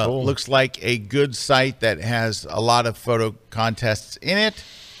 that's pretty cool. Looks like a good site that has a lot of photo contests in it.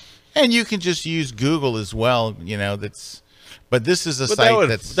 And you can just use Google as well. You know, but this is a site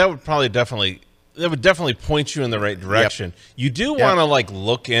that would definitely point you in the right direction. Yep. You do want to like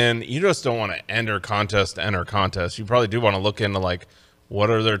look in. You just don't want to enter contest to enter contest. You probably do want to look into like, what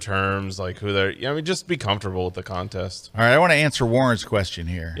are their terms? Like who they're, I mean, just be comfortable with the contest. All right. I want to answer Warren's question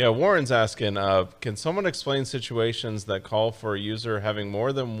here. Yeah. Warren's asking, can someone explain situations that call for a user having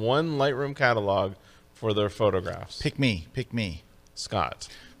more than one Lightroom catalog for their photographs? Pick me. Scott.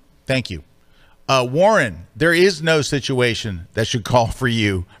 Thank you. Warren, there is no situation that should call for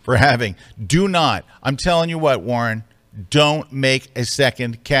you for having. Do not. I'm telling you what, Warren, don't make a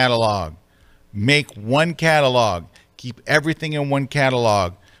second catalog. Make one catalog. Keep everything in one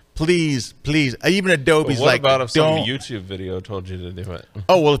catalog. Please, please. Even Adobe's what like, about if some YouTube video told you to do it?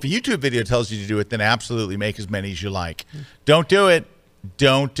 Oh, well, if a YouTube video tells you to do it, then absolutely make as many as you like. Don't do it.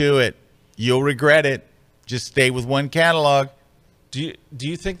 Don't do it. You'll regret it. Just stay with one catalog. Do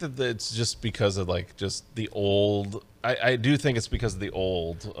you think that it's just because of like just the old? I do think it's because of the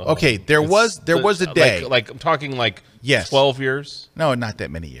old. Okay, there was a day. Like I'm talking like 12 years. No, not that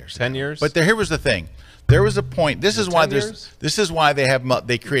many years. 10 years. But here was the thing. There was a point. This is why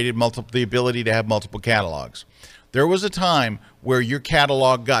they created the ability to have multiple catalogs. There was a time where your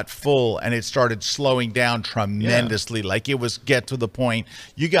catalog got full and it started slowing down tremendously. Like it was get to the point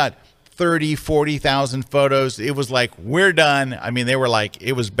you got 30, 40,000 photos. It was like, we're done. I mean, they were like,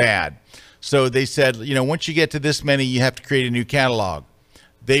 it was bad. So they said, you know, once you get to this many, you have to create a new catalog.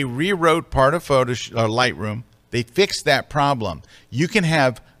 They rewrote part of Lightroom. They fixed that problem. You can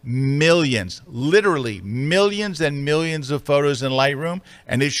have millions, literally millions and millions of photos in Lightroom,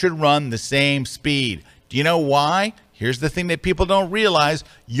 and it should run the same speed. Do you know why? Here's the thing that people don't realize.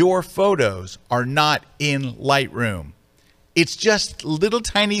 Your photos are not in Lightroom. It's just little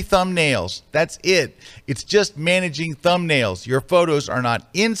tiny thumbnails. That's it. It's just managing thumbnails. Your photos are not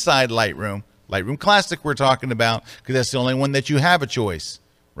inside Lightroom. Lightroom Classic we're talking about, because that's the only one that you have a choice,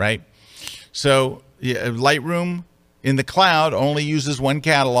 right? So Lightroom in the cloud only uses one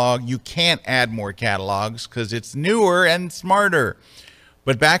catalog. You can't add more catalogs because it's newer and smarter.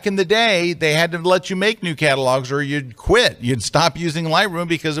 But back in the day, they had to let you make new catalogs or you'd quit. You'd stop using Lightroom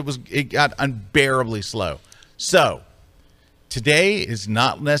because it got unbearably slow. So today is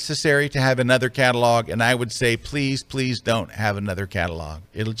not necessary to have another catalog, and I would say please, please don't have another catalog.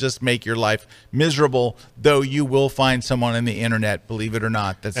 It'll just make your life miserable, though you will find someone on the internet, believe it or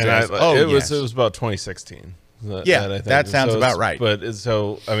not, that says, it was about 2016. That sounds about right. But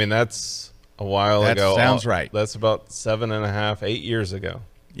so, I mean, that's a while ago. That sounds right. That's about 7.5, 8 years ago.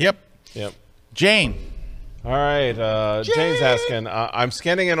 Yep. Jane. All right, Jane's asking, I'm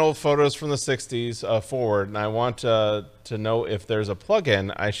scanning in old photos from the 60s forward, and I want to know if there's a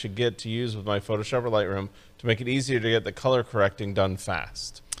plugin I should get to use with my Photoshop or Lightroom to make it easier to get the color correcting done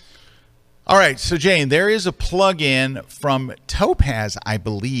fast. All right, so Jane, there is a plugin from Topaz, I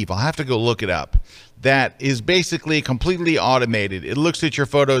believe. I'll have to go look it up. That is basically completely automated. It looks at your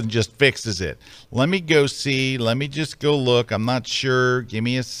photos and just fixes it. Let me go see. Let me just go look. I'm not sure. Give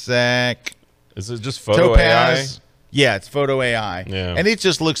me a sec. Is it just Photo Topaz, AI? Yeah, it's Photo AI. Yeah. And it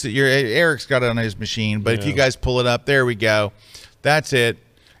just looks at Eric's got it on his machine, but if you guys pull it up, there we go. That's it.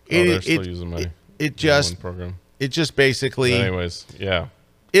 They're still using my program. It just basically, anyways,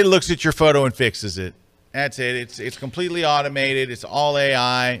 it looks at your photo and fixes it. That's it. It's completely automated. It's all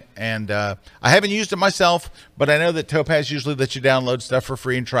AI, and I haven't used it myself, but I know that Topaz usually lets you download stuff for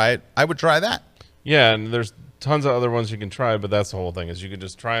free and try it. I would try that. Yeah, and there's tons of other ones you can try, but that's the whole thing, is you can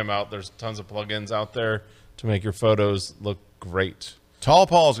just try them out. There's tons of plugins out there to make your photos look great. Tall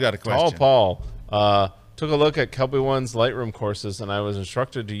Paul's got a question. Tall Paul took a look at Kelby One's Lightroom courses, and I was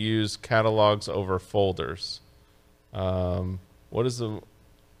instructed to use catalogs over folders. What is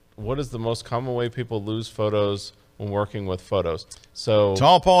the most common way people lose photos when working with photos? So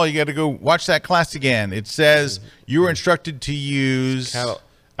Tall Paul, you got to go watch that class again. It says you were instructed to use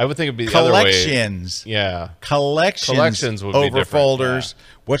I would think it'd be the collections. Other way. Yeah. Collections would over be folders. Yeah.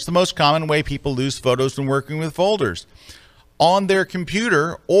 What's the most common way people lose photos when working with folders? On their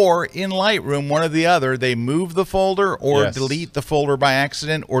computer or in Lightroom, one or the other, they move the folder or delete the folder by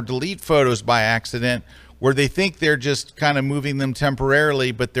accident or delete photos by accident, where they think they're just kind of moving them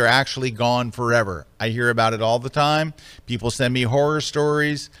temporarily, but they're actually gone forever. I hear about it all the time. People send me horror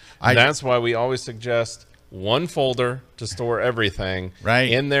stories. That's why we always suggest one folder to store everything right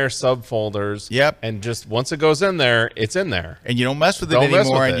in their subfolders. Yep. And just once it goes in there, it's in there. And you don't mess with it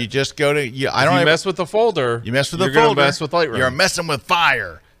anymore. And you just go to you mess with the folder. You mess with the folder. You're gonna mess with Lightroom. You're messing with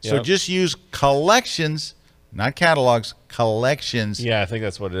fire. So just use collections, not catalogs. Collections. Yeah, I think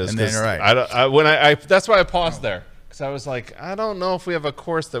that's what it is. And then right. That's why I paused there. Because I was like, I don't know if we have a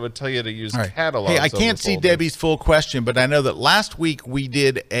course that would tell you to use catalogs. Hey, I can't see Debbie's full question, but I know that last week we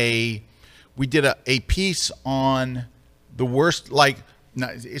did a piece on the worst,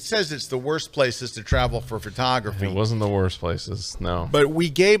 it says it's the worst places to travel for photography. It wasn't the worst places, no. But we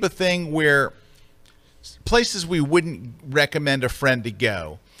gave a thing where places we wouldn't recommend a friend to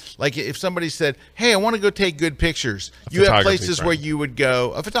go. Like if somebody said, hey, I want to go take good pictures. You have places where you would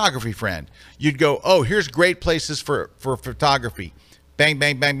go, a photography friend. You'd go, oh, here's great places for photography. Bang,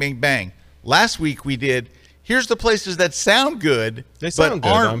 bang, bang, bang, bang. Last week we did, here's the places that sound good, but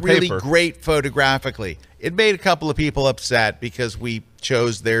aren't really great photographically. It made a couple of people upset because we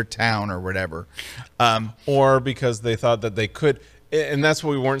chose their town or whatever. Or because they thought that they could, and that's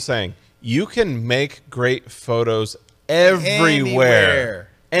what we weren't saying. You can make great photos everywhere.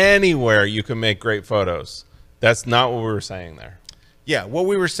 Anywhere you can make great photos. That's not what we were saying there. Yeah, what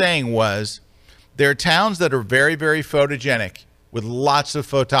we were saying was there are towns that are very, very photogenic with lots of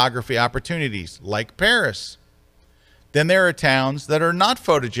photography opportunities, like Paris. Then there are towns that are not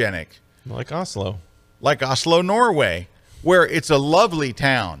photogenic. Like Oslo. Like Oslo, Norway, where it's a lovely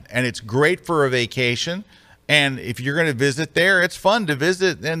town and it's great for a vacation. And if you're going to visit there, it's fun to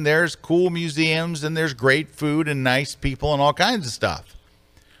visit. And there's cool museums and there's great food and nice people and all kinds of stuff.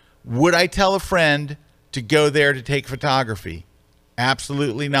 Would I tell a friend to go there to take photography?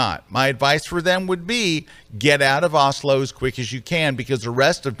 Absolutely not. My advice for them would be get out of Oslo as quick as you can because the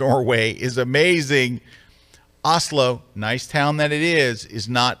rest of Norway is amazing. Oslo, nice town that it is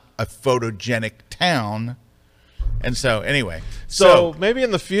not a photogenic town. And so anyway. So maybe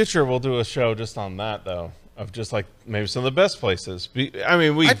in the future we'll do a show just on that, though. Of just like maybe some of the best places. I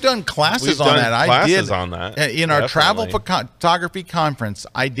mean, I've done classes on that. I did on that in our travel photography conference.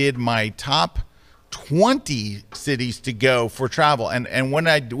 I did my top 20 cities to go for travel, and what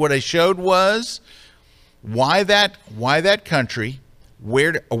I showed was why that country,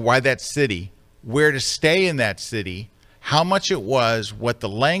 why that city, where to stay in that city, how much it was, what the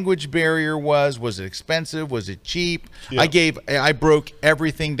language barrier was it expensive, was it cheap? Yep. I broke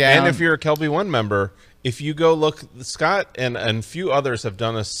everything down. And if you're a Kelby One member. If you go look, Scott and a few others have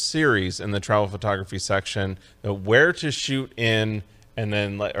done a series in the travel photography section, where to shoot in, and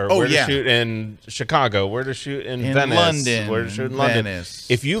then where to shoot in Chicago, where to shoot in Venice, London, where to shoot in London. Venice,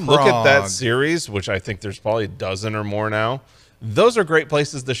 if you look at that series, which I think there's probably a dozen or more now, those are great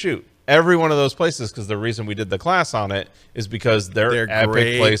places to shoot. Every one of those places, because the reason we did the class on it is because they're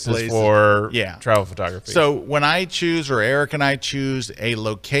epic places for travel photography. So when I choose, or Eric and I choose a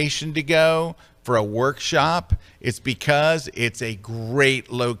location to go for a workshop, it's because it's a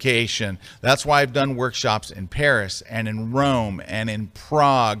great location. That's why I've done workshops in Paris and in Rome and in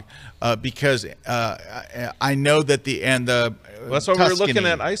Prague, because I know that that's why we were looking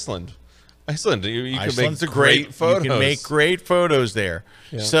at Iceland. Iceland, you can make great photos. You can make great photos there.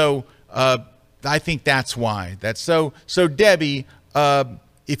 Yeah. So I think that's why. So Debbie,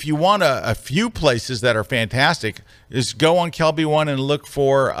 if you want a few places that are fantastic, is go on Kelby One and look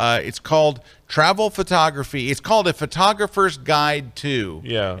for, it's called Travel Photography. It's called A Photographer's Guide to.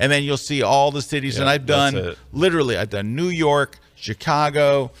 Yeah. And then you'll see all the cities. And I've done, I've done New York,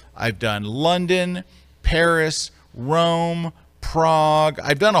 Chicago, I've done London, Paris, Rome, Prague.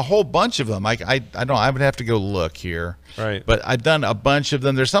 I've done a whole bunch of them. I would have to go look here. Right. But I've done a bunch of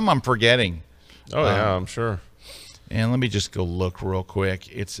them. There's some I'm forgetting. Oh, yeah, I'm sure. And let me just go look real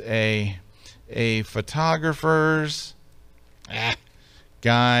quick. It's a photographer's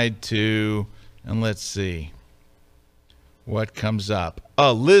guide to, and let's see what comes up.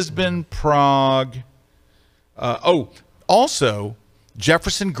 Lisbon, Prague. Also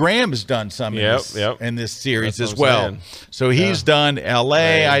Jefferson Graham has done some in this series as well. So he's done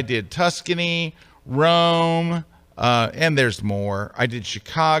L.A. I did Tuscany, Rome, and there's more. I did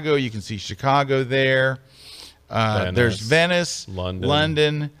Chicago. You can see Chicago there. There's Venice,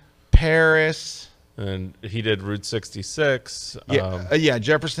 London, Paris. And he did Route 66.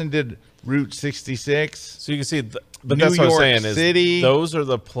 Jefferson did Route 66. So you can see, but that's what I'm saying is those are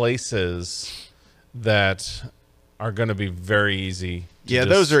the places that are going to be very easy. Yeah,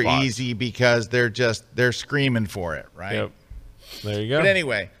 those are easy because they're screaming for it, right? Yep. There you go. But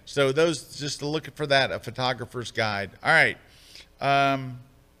anyway, so those, just looking for that, a photographer's guide. All right.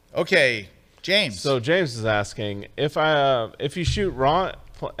 Okay, James. So James is asking if you shoot RAW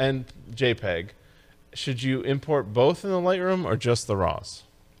and JPEG, should you import both in the Lightroom or just the RAWs?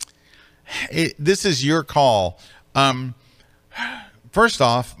 This is your call. First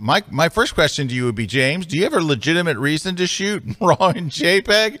off, my first question to you would be, James, do you have a legitimate reason to shoot RAW and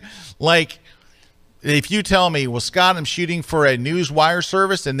JPEG? Like, if you tell me, well, Scott, I'm shooting for a news wire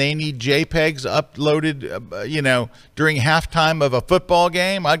service and they need JPEGs uploaded, you know, during halftime of a football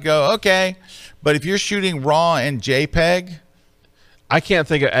game, I'd go, okay. But if you're shooting RAW and JPEG, I can't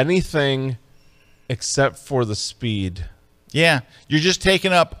think of anything except for the speed. Yeah, you're just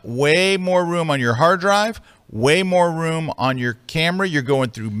taking up way more room on your hard drive, way more room on your camera. You're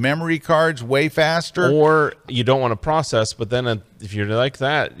going through memory cards way faster. Or you don't want to process, but then if you're like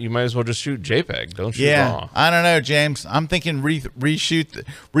that, you might as well just shoot JPEG. Don't shoot RAW. I don't know, James. I'm thinking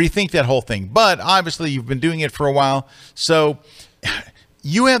rethink that whole thing. But obviously, you've been doing it for a while. So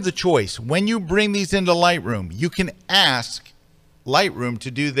you have the choice. When you bring these into Lightroom, you can ask Lightroom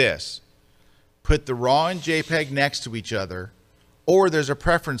to do this. Put the RAW and JPEG next to each other, or there's a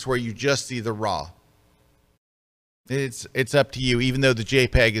preference where you just see the RAW. It's up to you, even though the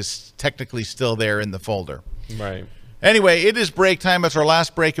JPEG is technically still there in the folder. Right. Anyway, it is break time. It's our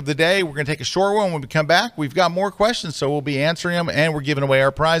last break of the day. We're going to take a short one. When we come back, we've got more questions, so we'll be answering them, and we're giving away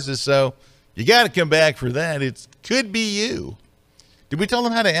our prizes. So you got to come back for that. It could be you. Did we tell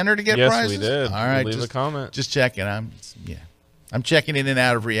them how to enter to get prizes? Yes, we did. All right, leave a comment. Just checking. I'm checking in and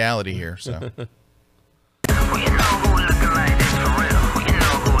out of reality here. So.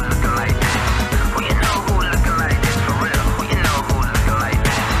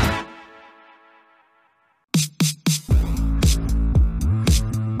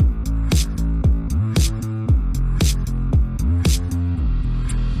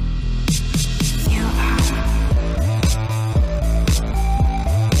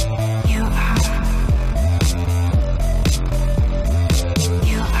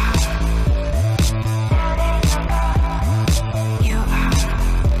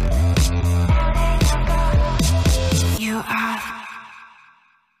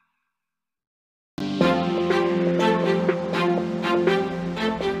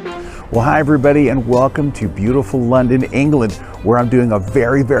 Well, hi everybody, and welcome to beautiful London, England, where I'm doing a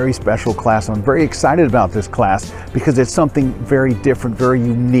very, very special class. I'm very excited about this class because it's something very different, very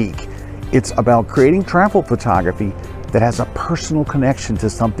unique. It's about creating travel photography that has a personal connection to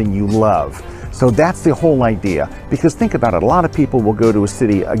something you love. So that's the whole idea, because think about it, a lot of people will go to a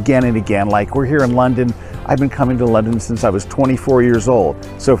city again and again, like we're here in London. I've been coming to London since I was 24 years old.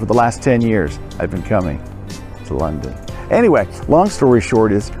 So for the last 10 years, I've been coming to London. Anyway, long story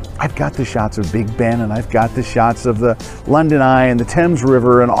short is, I've got the shots of Big Ben, and I've got the shots of the London Eye and the Thames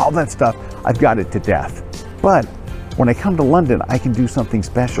River and all that stuff. I've got it to death. But when I come to London, I can do something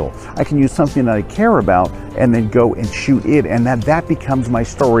special. I can use something that I care about and then go and shoot it, and that becomes my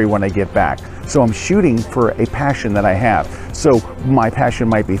story when I get back. So I'm shooting for a passion that I have. So my passion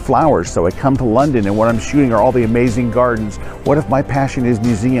might be flowers, so I come to London and what I'm shooting are all the amazing gardens. What if my passion is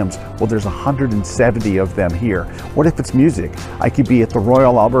museums? Well, there's 170 of them here. What if it's music? I could be at the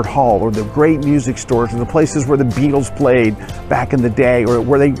Royal Albert Hall, or the great music stores, or the places where the Beatles played back in the day, or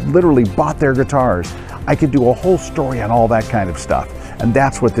where they literally bought their guitars. I could do a whole story on all that kind of stuff. And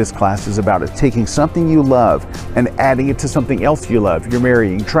that's what this class is about. It's taking something you love and adding it to something else you love. You're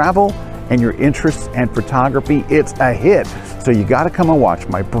marrying travel and your interests and photography. It's a hit. So you got to come and watch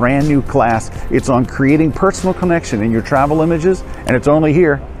my brand new class. It's on creating personal connection in your travel images, and it's only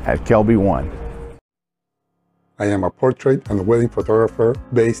here at Kelby 1. I am a portrait and wedding photographer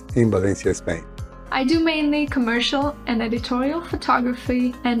based in Valencia, Spain. I do mainly commercial and editorial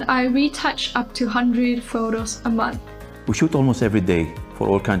photography, and I retouch up to 100 photos a month. We shoot almost every day for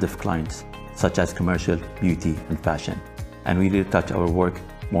all kinds of clients, such as commercial, beauty, and fashion. And we retouch our work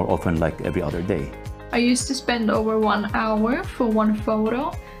more often, like every other day. I used to spend over 1 hour for one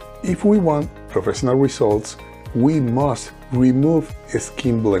photo. If we want professional results, we must remove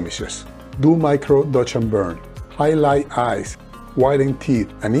skin blemishes, do micro dodge and burn, highlight eyes, whiten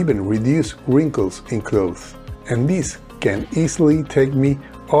teeth, and even reduce wrinkles in clothes. And this can easily take me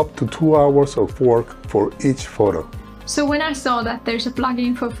up to 2 hours of work for each photo. So when I saw that there's a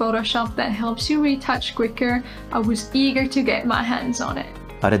plugin for Photoshop that helps you retouch quicker, I was eager to get my hands on it.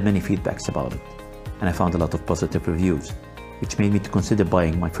 I read many feedbacks about it, and I found a lot of positive reviews, which made me to consider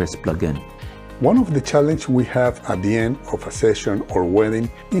buying my first plugin. One of the challenges we have at the end of a session or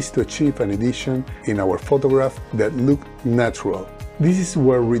wedding is to achieve an edition in our photograph that looks natural. This is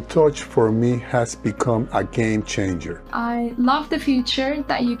where retouch for me has become a game changer. I love the feature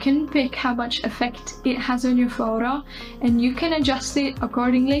that you can pick how much effect it has on your photo, and you can adjust it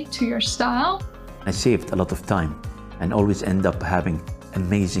accordingly to your style. I saved a lot of time and always end up having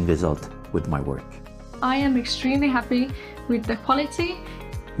amazing result with my work. I am extremely happy with the quality.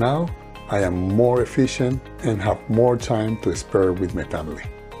 Now, I am more efficient and have more time to spare with my family.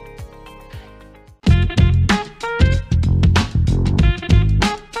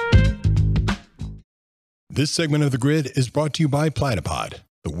 This segment of The Grid is brought to you by Platypod,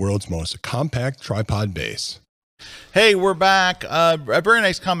 the world's most compact tripod base. Hey, we're back. A very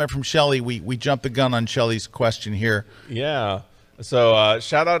nice comment from Shelly. We jumped the gun on Shelly's question here. Yeah. So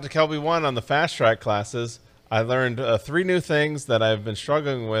shout out to Kelby 1 on the fast track classes. I learned 3 new things that I've been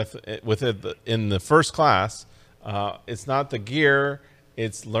struggling with it in the first class. It's not the gear,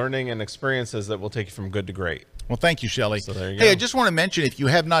 it's learning and experiences that will take you from good to great. Well, thank you, Shelly. So there you hey, go. I just want to mention, if you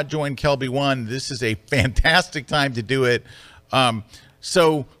have not joined Kelby 1, this is a fantastic time to do it.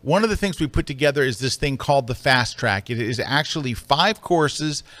 So one of the things we put together is this thing called the Fast Track. It is actually 5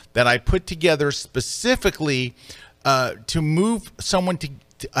 courses that I put together specifically to move someone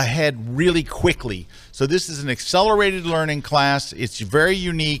ahead really quickly. So this is an accelerated learning class. It's very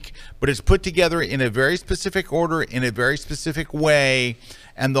unique, but it's put together in a very specific order, in a very specific way.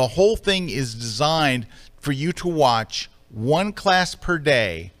 And the whole thing is designed for you to watch 1 class per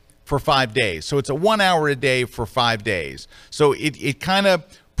day for 5 days. So it's a 1 hour a day for 5 days. So it kind of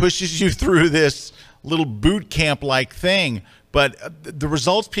pushes you through this little boot camp like thing. But the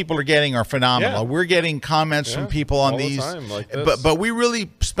results people are getting are phenomenal. Yeah. We're getting comments from people on all the these. time like this. But we really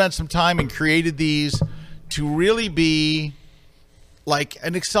spent some time and created these to really be like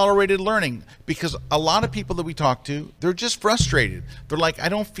an accelerated learning, because a lot of people that we talk to, they're just frustrated. They're like, I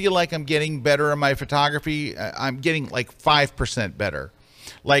don't feel like I'm getting better in my photography. I'm getting like 5% better.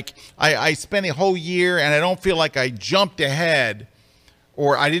 Like I spent a whole year and I don't feel like I jumped ahead,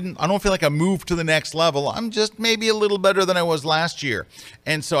 or I don't feel like I moved to the next level. I'm just maybe a little better than I was last year.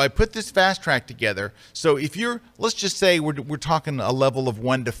 And so I put this fast track together. So if you're, let's just say we're talking a level of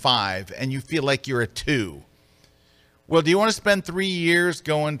 1 to 5 and you feel like you're a 2. Well, do you want to spend 3 years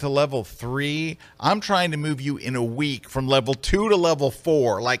going to level 3? I'm trying to move you in a week from level 2 to level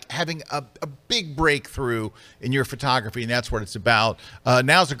 4, like having a big breakthrough in your photography, and that's what it's about.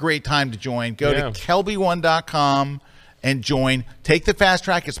 Now's a great time to join. Go to kelby1.com and join. Take the fast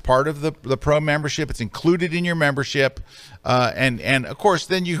track. It's part of the pro membership. It's included in your membership. And of course,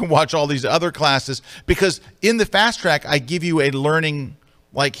 then you can watch all these other classes, because in the fast track, I give you a learning,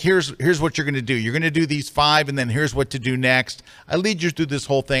 like here's what you're going to do. You're going to do these 5, and then here's what to do next. I lead you through this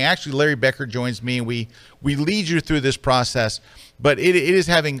whole thing. Actually, Larry Becker joins me, and we lead you through this process. But it is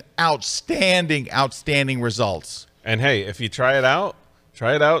having outstanding results. And hey, if you try it out,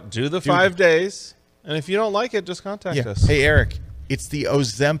 do the 5 days. And if you don't like it, just contact us. Hey, Eric, it's the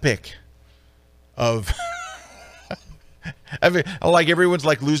Ozempic of... I mean, like everyone's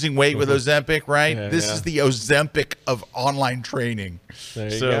like losing weight with Ozempic, right? This is the Ozempic of online training.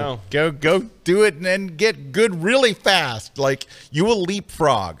 There you go do it and then get good really fast. Like you will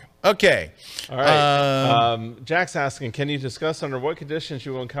leapfrog. Okay. All right. Jack's asking, can you discuss under what conditions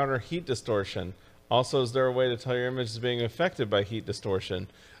you will encounter heat distortion? Also, is there a way to tell your image is being affected by heat distortion?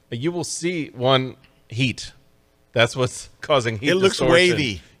 You will see heat. That's what's causing heat distortion. It looks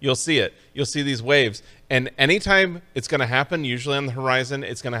wavy. You'll see it. You'll see these waves. And anytime it's going to happen, usually on the horizon,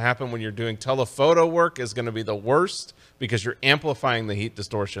 it's going to happen when you're doing telephoto work is going to be the worst, because you're amplifying the heat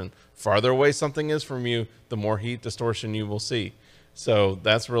distortion. Farther away something is from you, the more heat distortion you will see. So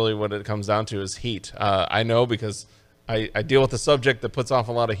that's really what it comes down to, is heat. I know, because I deal with a subject that puts off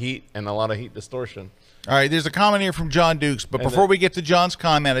a lot of heat and a lot of heat distortion. All right, there's a comment here from John Dukes. But before we get to John's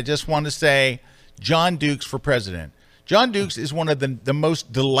comment, I just want to say John Dukes for president. John Dukes is one of the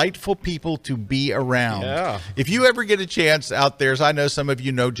most delightful people to be around. Yeah. If you ever get a chance out there, as I know some of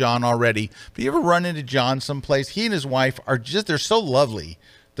you know John already, if you ever run into John someplace, he and his wife are just, they're so lovely.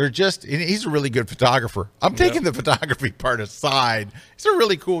 They're just, he's a really good photographer. I'm taking the photography part aside. He's a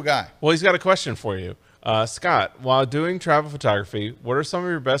really cool guy. Well, he's got a question for you. Scott, while doing travel photography, what are some of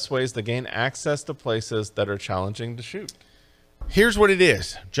your best ways to gain access to places that are challenging to shoot? Here's what it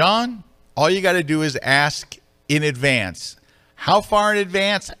is. John, all you got to do is ask in advance. How far in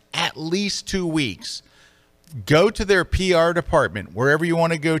advance? At least 2 weeks. Go to their PR department, wherever you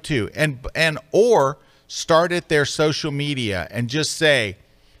want to go to, or start at their social media and just say,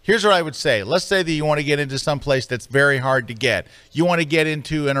 here's what I would say. Let's say that you want to get into some place that's very hard to get. You want to get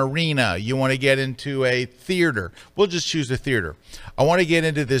into an arena. You want to get into a theater. We'll just choose a theater. I want to get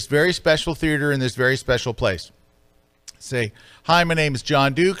into this very special theater in this very special place. Say, hi, my name is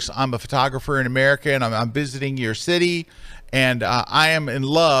John Dukes. I'm a photographer in America, and I'm visiting your city, and I am in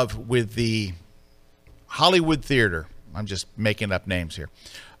love with the Hollywood Theater. I'm just making up names here.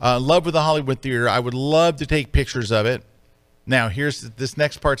 Love with the Hollywood Theater. I would love to take pictures of it. Now, here's this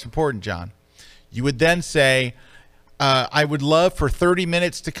next part's important, John. You would then say, I would love for 30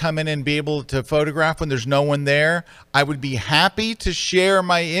 minutes to come in and be able to photograph when there's no one there. I would be happy to share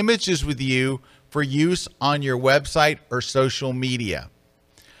my images with you for use on your website or social media.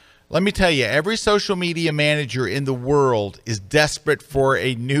 Let me tell you, every social media manager in the world is desperate for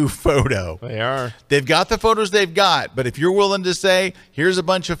a new photo. They are. They've got the photos they've got, but if you're willing to say, here's a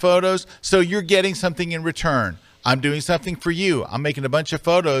bunch of photos, so you're getting something in return. I'm doing something for you. I'm making a bunch of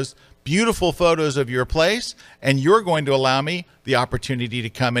photos, beautiful photos of your place, and you're going to allow me the opportunity to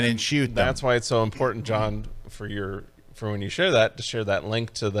come in and shoot them. That's why it's so important, John, for when you share that, to share that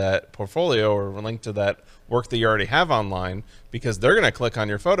link to that portfolio or a link to that work that you already have online, because they're going to click on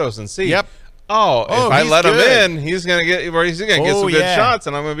your photos and see, yep. Oh, if I let him in, he's going to get some good shots,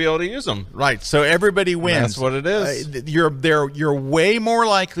 and I'm going to be able to use them. Right. So everybody wins. That's what it is. You're way more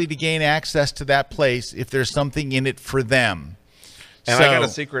likely to gain access to that place if there's something in it for them. And I got a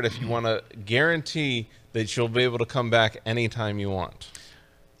secret if you want to guarantee that you'll be able to come back anytime you want.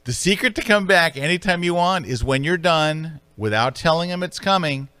 The secret to come back anytime you want is when you're done, without telling them it's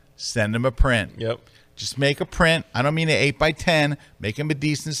coming, send them a print. Yep. Just make a print. I don't mean an 8x10. Make them a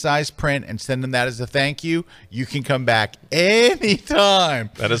decent sized print and send them that as a thank you. You can come back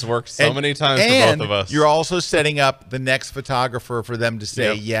anytime. That has worked so many times for both of us. You're also setting up the next photographer for them to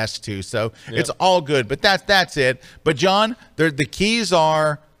say yes to. So it's all good. But that's it. But John, the keys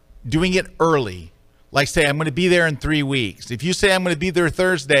are doing it early. Like say, I'm going to be there in 3 weeks. If you say I'm going to be there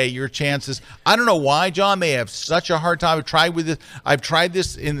Thursday, your chances, I don't know why, John, they have such a hard time. I've tried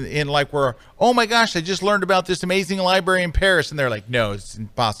this in like where, oh my gosh, I just learned about this amazing library in Paris. And they're like, no, it's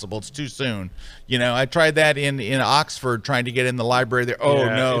impossible. It's too soon. You know, I tried that in Oxford trying to get in the library there. Oh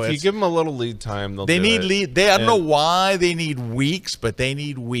no. If you give them a little lead time, they need lead. I don't know why they need weeks, but they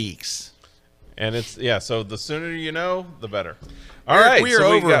need weeks. And it's, so the sooner you know, the better. All Erik, right, we are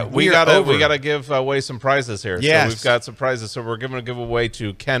so over. we gotta give away some prizes here. Yes. So we've got some prizes. So we're giving a giveaway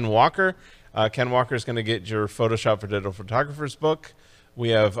to Ken Walker. Ken Walker is going to get your Photoshop for Digital Photographers book. We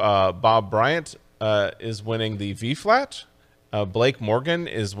have Bob Bryant is winning the V-Flat. Blake Morgan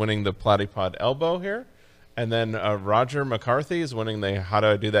is winning the Platypod Elbow here. And then Roger McCarthy is winning the How Do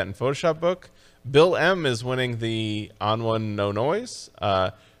I Do That in Photoshop book. Bill M is winning the On One No Noise.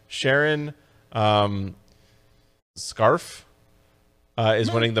 Sharon Scarf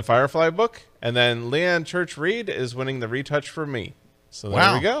is winning the Firefly book, and then Leanne Church Reed is winning the Retouch for Me. So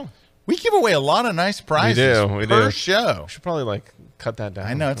there we go. We give away a lot of nice prizes per show. We should probably cut that down.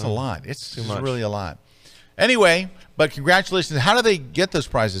 I know it's a lot. It's too much. Really a lot. Anyway, but congratulations. How do they get those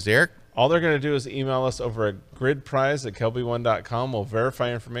prizes, Erik? All they're going to do is email us over at gridprize@kelby1.com. We'll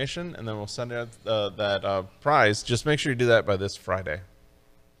verify information, and then we'll send out that prize. Just make sure you do that by this Friday.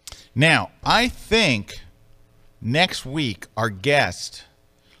 Now, I think next week, our guest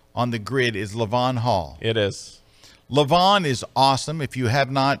on the grid is LaVon Hall. It is. LaVon is awesome. If you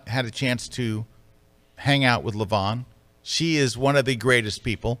have not had a chance to hang out with LaVon, she is one of the greatest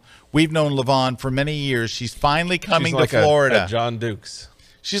people. We've known LaVon for many years. She's finally coming to Florida. A John Dukes.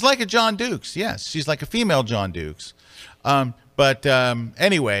 She's like a John Dukes, yes. She's like a female John Dukes.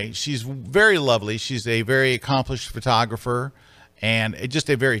 Anyway, she's very lovely. She's a very accomplished photographer and just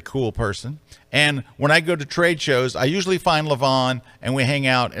a very cool person. And when I go to trade shows, I usually find LaVon and we hang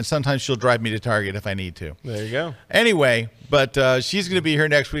out, and sometimes she'll drive me to Target if I need to. There you go. Anyway, but she's going to be here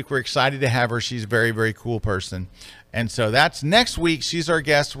next week. We're excited to have her. She's a very, very cool person. And so that's next week. She's our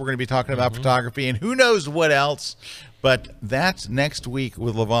guest. We're going to be talking about photography and who knows what else. But that's next week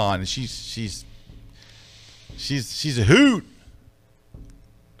with LaVon. And she's a hoot.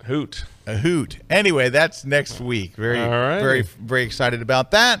 A hoot. Anyway, that's next week. Very, very excited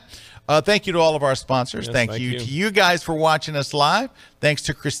about that. Thank you to all of our sponsors. Yes, thank you to you guys for watching us live. Thanks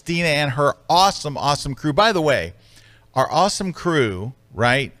to Christina and her awesome, awesome crew. By the way, our awesome crew,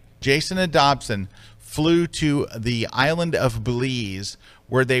 right? Jason and Dobson flew to the island of Belize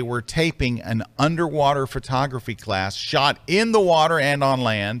where they were taping an underwater photography class shot in the water and on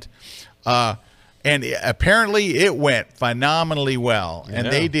land. And apparently it went phenomenally well. And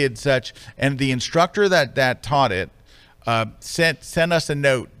they did such, and the instructor that taught it sent us a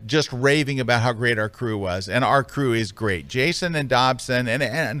note just raving about how great our crew was. And our crew is great. Jason and Dobson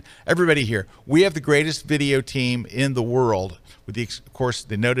and everybody here. We have the greatest video team in the world, with the, of course,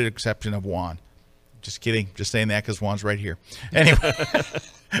 the noted exception of Juan. Just kidding. Just saying that because Juan's right here. Anyway,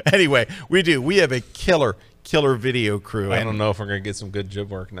 anyway, we do. We have a killer killer video crew. I don't know if we're going to get some good jib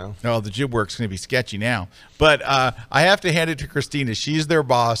work now. No, the jib work's going to be sketchy now. But I have to hand it to Christina. She's their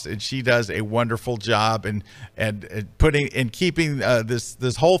boss, and she does a wonderful job and keeping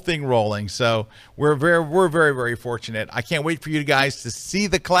this whole thing rolling. So we're very fortunate. I can't wait for you guys to see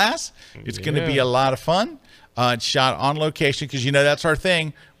the class. It's going to be a lot of fun. It's shot on location because, you know, that's our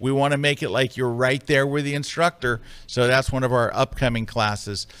thing. We want to make it like you're right there with the instructor. So that's one of our upcoming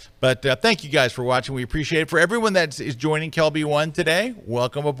classes. But thank you guys for watching. We appreciate it. For everyone that is joining Kelby 1 today,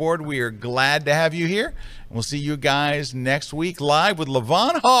 welcome aboard. We are glad to have you here. And we'll see you guys next week live with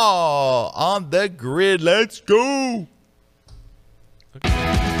Levon Hall on the grid. Let's go. Okay.